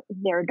dog,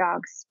 their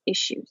dog's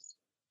issues.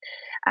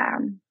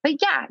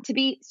 But yeah, to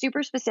be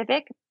super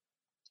specific,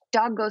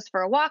 dog goes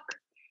for a walk,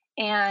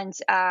 and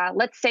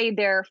let's say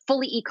they're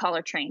fully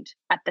e-collar trained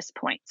at this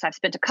point. So I've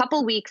spent a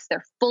couple weeks,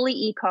 they're fully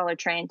e-collar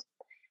trained,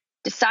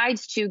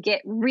 decides to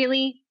get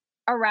really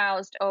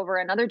aroused over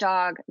another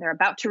dog, they're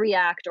about to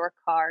react, or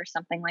a car or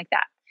something like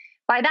that.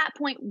 By that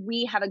point,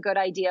 we have a good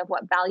idea of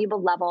what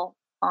valuable level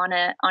on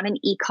an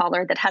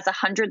e-collar that has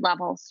 100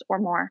 levels or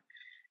more,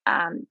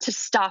 to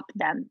stop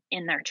them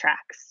in their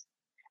tracks.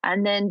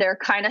 And then they're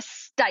kind of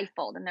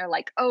stifled and they're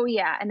like, oh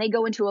yeah, and they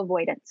go into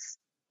avoidance.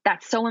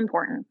 That's so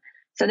important.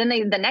 So then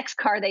the next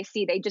car they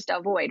see, they just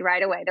avoid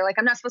right away. They're like,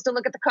 I'm not supposed to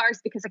look at the cars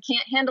because I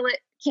can't handle it,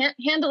 can't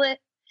handle it.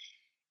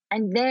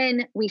 And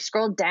then we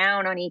scroll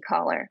down on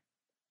e-collar.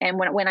 And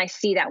when I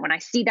see that,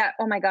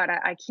 oh my God,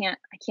 I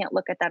can't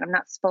look at that. I'm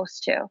not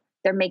supposed to.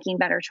 They're making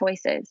better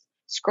choices.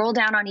 Scroll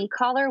down on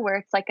e-collar where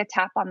it's like a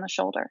tap on the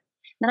shoulder.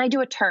 Then I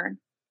do a turn,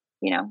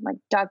 like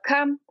dog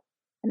come,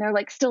 and they're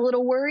like still a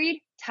little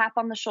worried, tap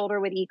on the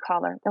shoulder with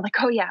e-collar. They're like,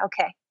 oh yeah,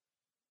 okay.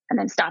 And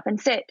then stop and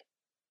sit,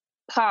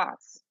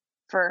 pause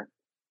for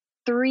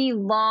 3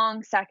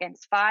 long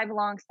seconds, 5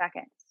 long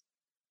seconds.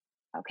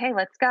 Okay,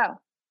 let's go.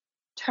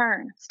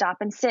 Turn, stop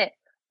and sit,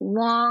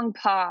 long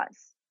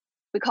pause.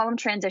 We call them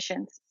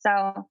transitions.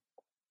 So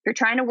if you're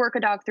trying to work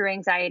a dog through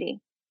anxiety,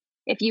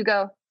 if you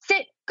go,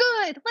 sit,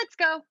 good, let's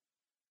go,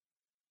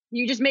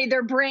 you just made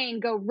their brain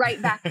go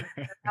right back to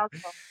their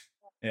arousal.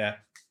 Yeah.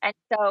 And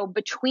so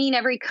between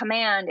every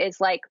command is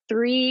like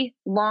 3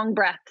 long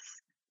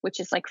breaths, which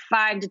is like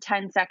 5 to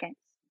 10 seconds.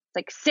 It's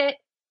like sit,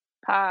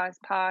 pause,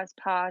 pause,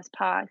 pause,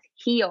 pause,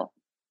 heel.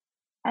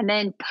 And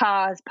then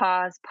pause,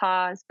 pause,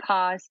 pause,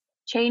 pause,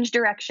 change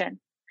direction.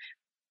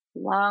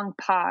 Long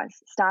pause,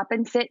 stop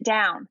and sit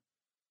down.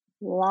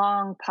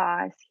 Long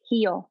pause,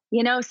 heel.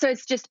 So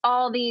it's just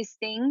all these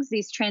things,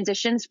 these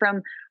transitions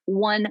from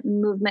one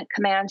movement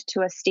command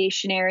to a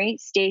stationary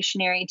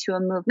to a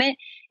movement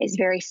is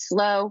very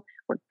slow.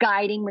 We're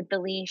guiding with the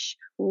leash,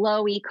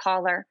 low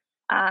e-collar.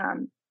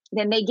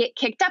 Then they get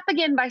kicked up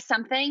again by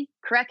something,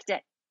 correct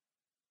it.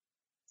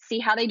 See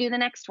how they do the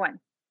next one.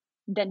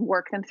 Then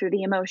work them through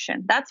the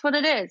emotion. That's what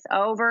it is,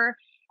 over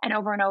and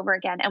over and over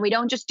again. And we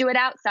don't just do it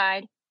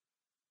outside.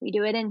 We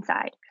do it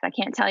inside. I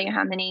can't tell you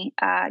how many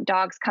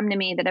dogs come to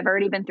me that have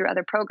already been through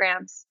other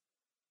programs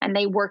and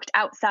they worked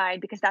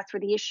outside because that's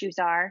where the issues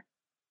are.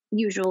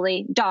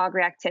 Usually dog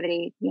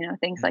reactivity,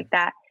 things like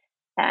that.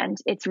 And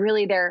it's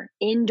really their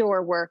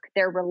indoor work,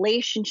 their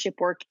relationship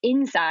work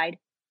inside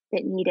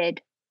that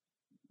needed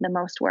the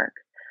most work.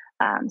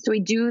 So we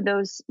do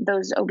those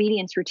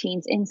obedience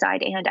routines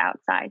inside and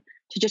outside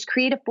to just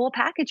create a full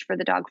package for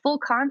the dog, full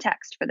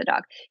context for the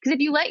dog. Because if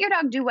you let your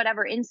dog do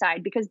whatever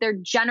inside, because they're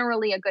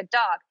generally a good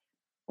dog,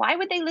 why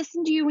would they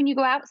listen to you when you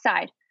go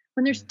outside,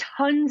 when there's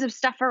tons of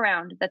stuff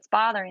around that's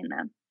bothering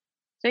them?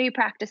 So you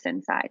practice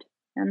inside,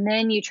 and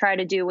then you try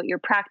to do what you're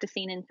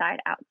practicing inside,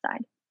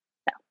 outside.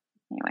 So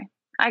anyway,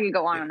 I could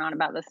go on and on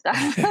about this stuff.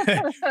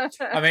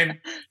 I mean,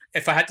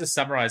 if I had to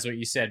summarize what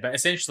you said, but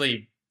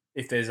essentially,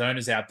 if there's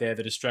owners out there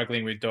that are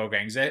struggling with dog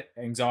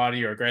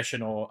anxiety or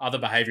aggression or other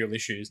behavioral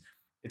issues,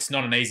 it's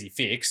not an easy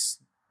fix,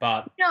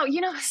 but no,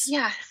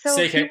 yeah. So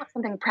you want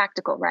something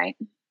practical, right?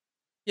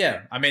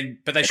 Yeah, I mean,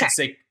 but they should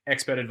seek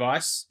expert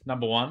advice,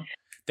 number one.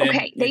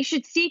 They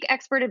should seek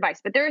expert advice,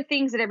 but there are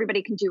things that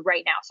everybody can do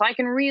right now. So I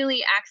can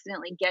really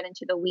accidentally get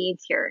into the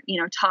weeds here,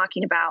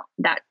 talking about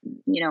that,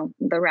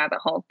 the rabbit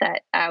hole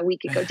that we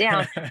could go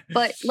down.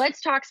 But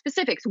let's talk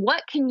specifics.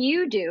 What can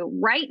you do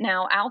right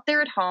now out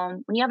there at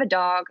home when you have a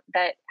dog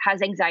that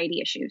has anxiety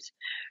issues?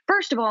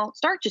 First of all,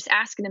 start just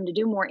asking them to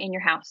do more in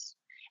your house.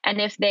 And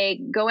if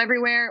they go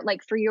everywhere,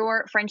 like for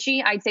your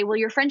Frenchie, I'd say, well,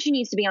 your Frenchie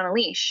needs to be on a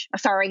leash. Oh,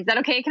 sorry, is that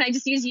okay? Can I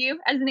just use you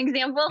as an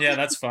example? Yeah,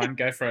 that's fine.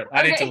 Go for it.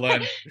 I need to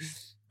learn.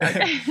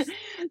 Okay.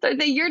 So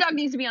your dog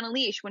needs to be on a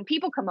leash when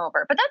people come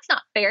over, but that's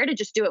not fair to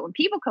just do it when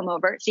people come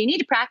over. So you need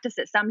to practice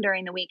it some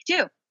during the week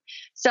too.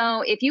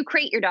 So if you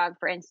crate your dog,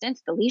 for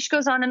instance, the leash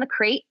goes on in the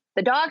crate.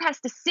 The dog has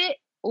to sit,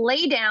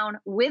 lay down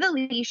with a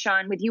leash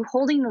on, with you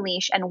holding the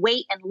leash, and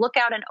wait and look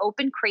out an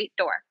open crate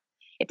door.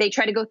 If they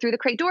try to go through the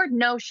crate door,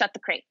 no, shut the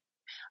crate.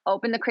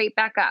 Open the crate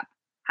back up.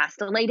 Has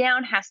to lay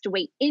down, has to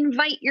wait.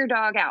 Invite your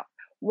dog out.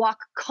 Walk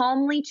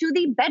calmly to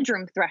the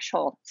bedroom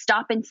threshold.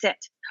 Stop and sit.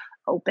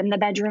 Open the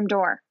bedroom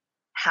door.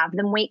 Have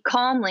them wait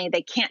calmly.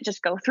 They can't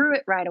just go through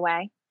it right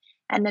away.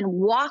 and then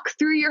walk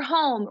through your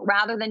home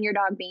rather than your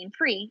dog being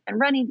free and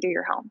running through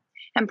your home.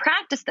 And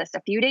practice this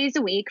a few days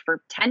a week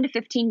for 10 to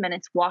 15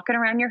 minutes walking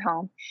around your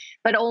home,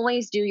 but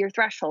always do your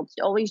thresholds.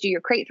 Always do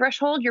your crate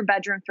threshold, your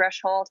bedroom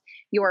threshold,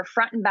 your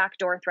front and back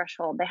door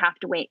threshold. They have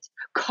to wait.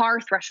 Car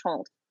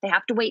threshold. They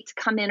have to wait to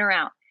come in or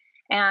out.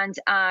 And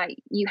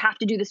you have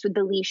to do this with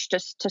the leash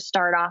just to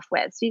start off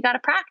with. So you got to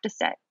practice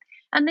it.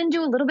 And then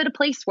do a little bit of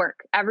place work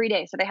every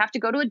day. So they have to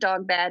go to a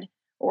dog bed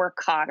or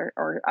a cot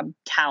or a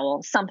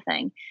towel,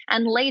 something,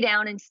 and lay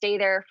down and stay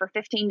there for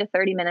 15 to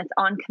 30 minutes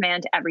on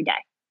command every day.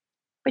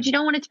 But you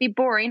don't want it to be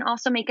boring.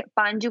 Also make it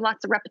fun. Do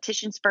lots of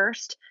repetitions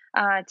first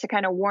to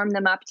kind of warm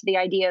them up to the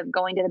idea of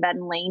going to the bed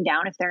and laying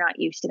down if they're not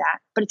used to that.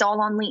 But it's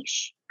all on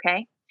leash,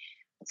 okay?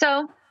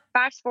 So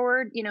fast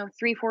forward,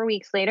 3-4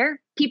 weeks later,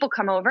 people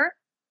come over.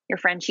 Your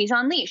friend, she's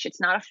on leash.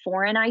 It's not a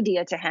foreign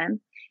idea to him.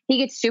 He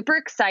gets super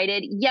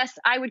excited. Yes,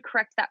 I would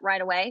correct that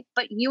right away,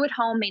 but you at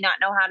home may not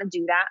know how to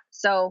do that.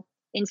 So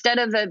instead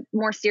of a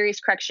more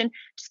serious correction,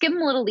 just give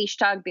him a little leash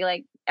tug. Be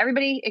like,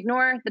 everybody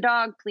ignore the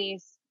dog,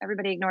 please.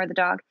 Everybody ignore the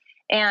dog.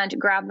 And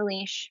grab the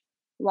leash,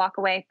 walk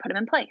away, put him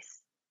in place.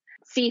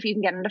 See if you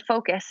can get him to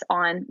focus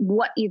on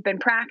what you've been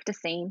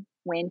practicing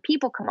when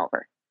people come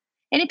over.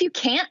 And if you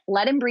can't,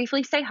 let him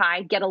briefly say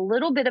hi, get a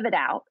little bit of it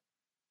out.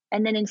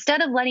 And then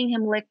instead of letting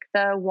him lick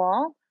the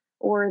wall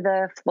or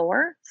the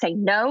floor, say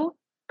no,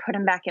 put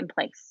him back in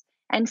place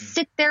and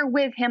sit there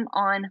with him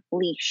on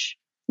leash,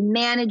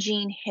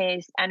 managing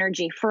his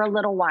energy for a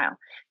little while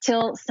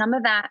till some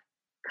of that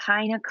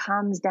kind of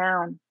calms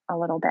down a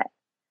little bit.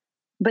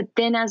 But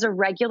then as a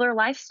regular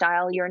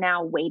lifestyle, you're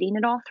now waiting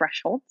at all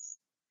thresholds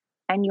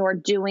and you're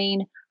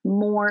doing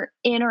more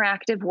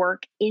interactive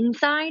work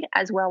inside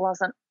as well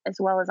as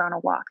on a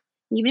walk.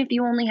 Even if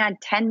you only had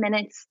 10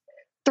 minutes,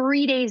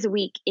 3 days a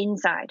week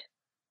inside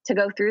to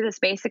go through this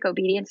basic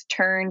obedience,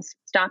 turns,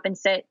 stop and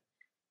sit,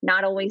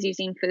 not always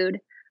using food,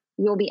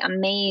 you'll be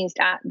amazed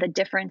at the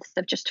difference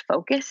of just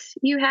focus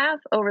you have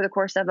over the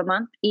course of a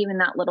month, even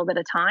that little bit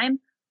of time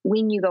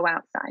when you go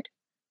outside.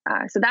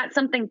 So that's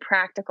something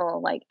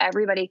practical, like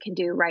everybody can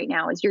do right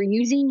now, is you're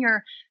using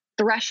your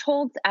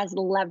thresholds as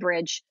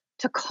leverage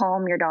to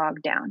calm your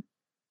dog down.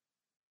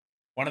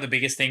 One of the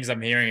biggest things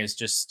I'm hearing is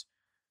just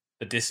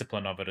the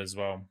discipline of it as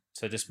well.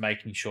 So just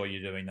making sure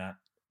you're doing that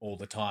all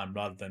the time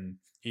rather than,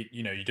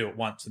 you do it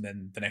once and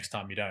then the next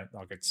time you don't.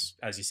 Like it's,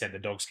 as you said, the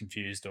dog's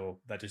confused or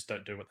they just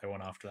don't do what they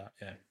want after that.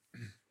 Yeah.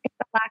 It's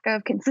a lack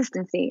of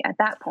consistency at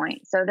that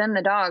point. So then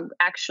the dog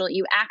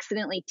you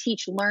accidentally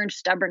learned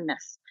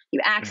stubbornness. You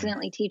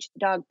accidentally teach the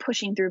dog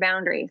pushing through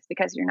boundaries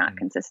because you're not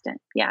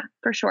consistent. Yeah,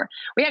 for sure.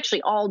 We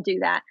actually all do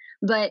that,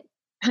 but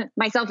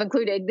myself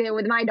included,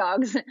 with my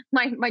dogs,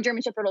 my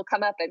German Shepherd will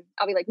come up and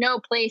I'll be like, no,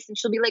 place. And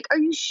she'll be like, are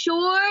you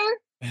sure?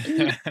 I'm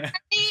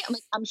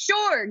like, I'm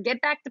sure,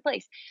 get back to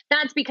place.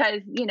 That's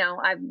because,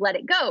 I've let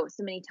it go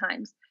so many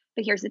times.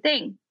 But here's the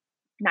thing,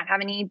 not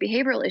having any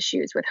behavioral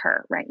issues with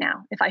her right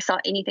now. If I saw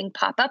anything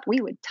pop up,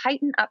 we would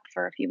tighten up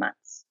for a few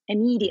months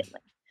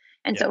immediately.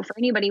 And so for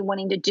anybody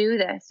wanting to do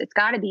this, it's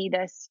got to be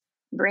this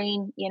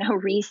brain,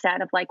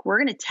 reset of like, we're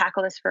going to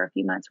tackle this for a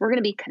few months. We're going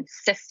to be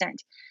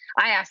consistent.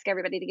 I ask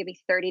everybody to give me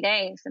 30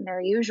 days and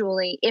they're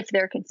usually, if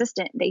they're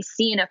consistent, they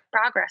see enough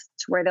progress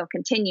to where they'll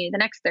continue the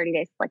next 30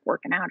 days, like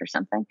working out or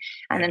something.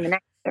 And then the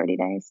next 30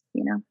 days,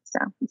 so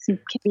it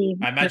can be.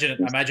 I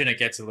imagine it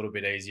gets a little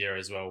bit easier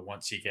as well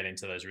once you get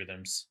into those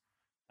rhythms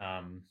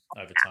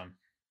over time.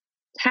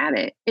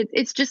 Habit.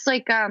 It's just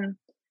like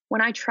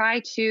when I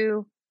try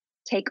to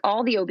take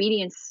all the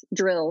obedience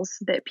drills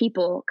that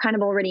people kind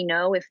of already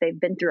know if they've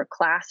been through a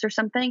class or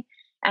something,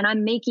 and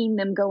I'm making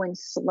them go in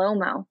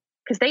slow-mo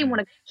because they want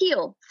to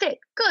heel, sit,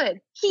 good,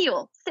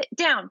 heel, sit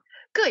down,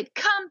 good,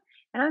 come.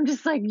 And I'm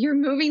just like, you're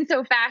moving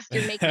so fast,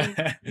 you're making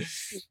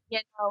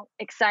me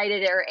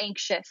excited or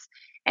anxious.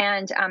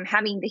 And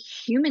having the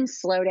humans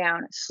slow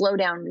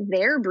down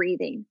their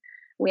breathing.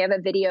 We have a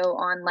video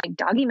on like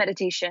doggy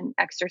meditation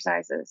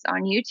exercises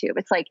on YouTube.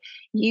 It's like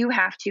you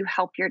have to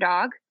help your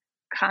dog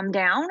calm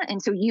down.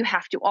 And so you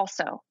have to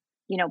also,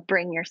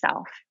 bring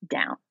yourself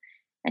down.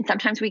 And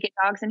sometimes we get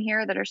dogs in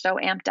here that are so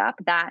amped up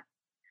that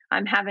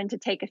I'm having to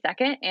take a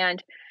second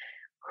and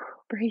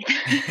breathe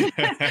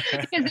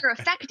because they're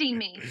affecting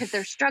me, because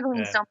they're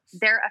struggling so much,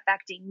 they're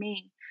affecting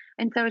me.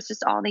 And so it's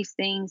just all these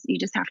things you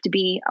just have to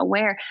be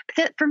aware.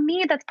 But for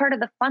me, that's part of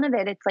the fun of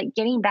it. It's like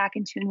getting back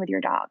in tune with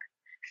your dog,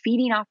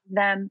 feeding off of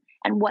them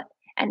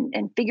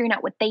and figuring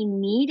out what they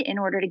need in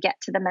order to get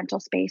to the mental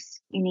space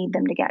you need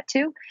them to get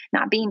to,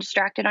 not being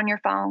distracted on your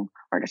phone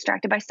or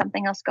distracted by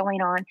something else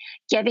going on,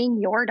 giving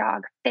your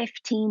dog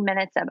 15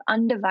 minutes of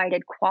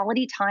undivided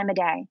quality time a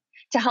day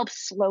to help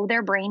slow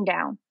their brain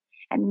down.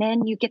 And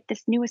then you get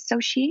this new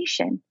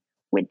association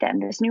with them,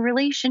 this new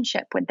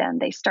relationship with them.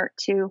 They start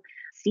to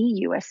see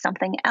you as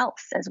something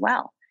else as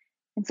well.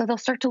 And so they'll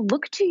start to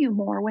look to you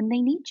more when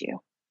they need you.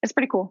 It's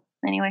pretty cool.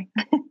 Anyway.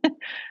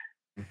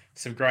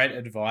 Some great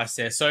advice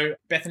there. So,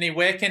 Bethany,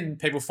 where can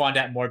people find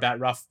out more about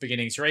Rough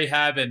Beginnings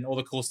Rehab and all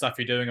the cool stuff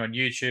you're doing on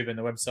YouTube and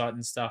the website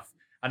and stuff?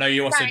 I know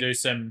you also do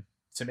some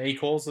some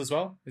e-calls as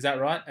well. Is that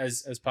right?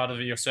 As part of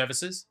your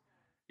services,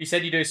 you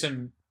said you do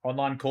some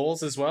online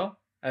calls as well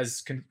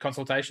as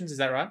consultations. Is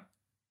that right?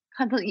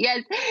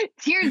 Yes,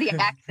 here the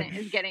accent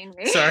is getting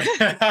me. Sorry.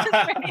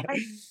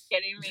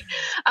 Getting me.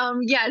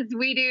 Yes,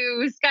 we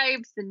do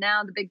Skypes and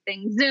now the big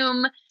thing,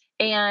 Zoom.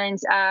 And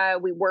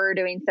we were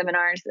doing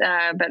seminars,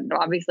 but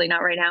obviously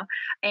not right now.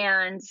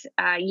 And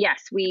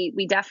yes,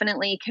 we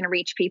definitely can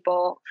reach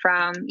people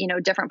from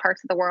different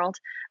parts of the world.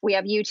 We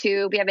have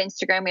YouTube, we have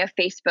Instagram, we have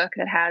Facebook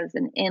that has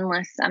an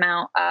endless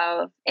amount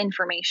of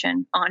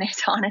information on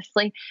it,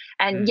 honestly.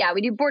 And yeah,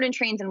 we do board and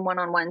trains and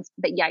one-on-ones.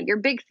 But yeah, your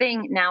big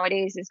thing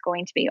nowadays is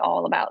going to be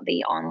all about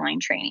the online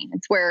training.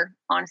 It's where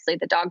honestly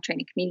the dog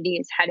training community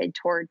is headed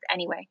towards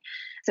anyway.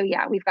 So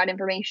yeah, we've got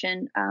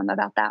information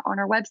about that on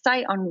our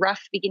website on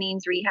Rough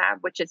Beginnings Rehab,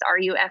 which is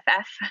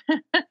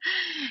RUFF.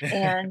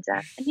 and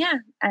yeah,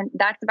 and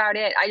that's about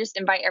it. I just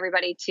invite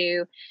everybody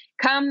to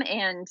come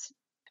and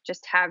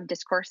just have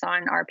discourse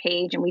on our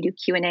page, and we do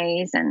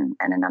Q&As and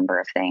a number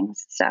of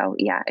things. So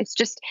yeah, it's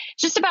just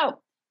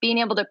about being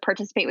able to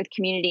participate with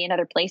community in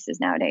other places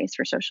nowadays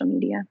for social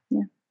media.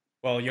 Yeah.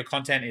 Well, your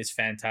content is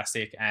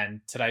fantastic,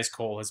 and today's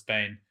call has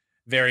been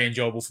very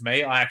enjoyable for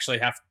me. I actually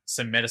have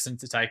some medicine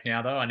to take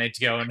now, though. I need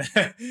to go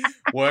and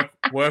work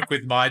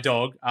with my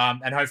dog,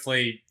 and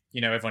hopefully,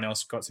 everyone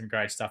else got some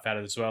great stuff out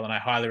of it as well. And I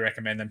highly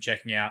recommend them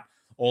checking out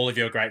all of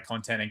your great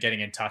content and getting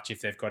in touch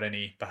if they've got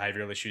any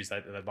behavioural issues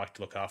that they'd like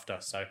to look after.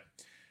 So,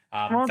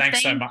 well,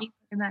 thanks so much.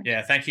 much.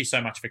 Yeah, thank you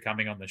so much for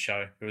coming on the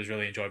show. It was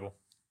really enjoyable.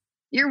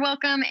 You're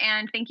welcome,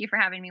 and thank you for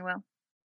having me, Will.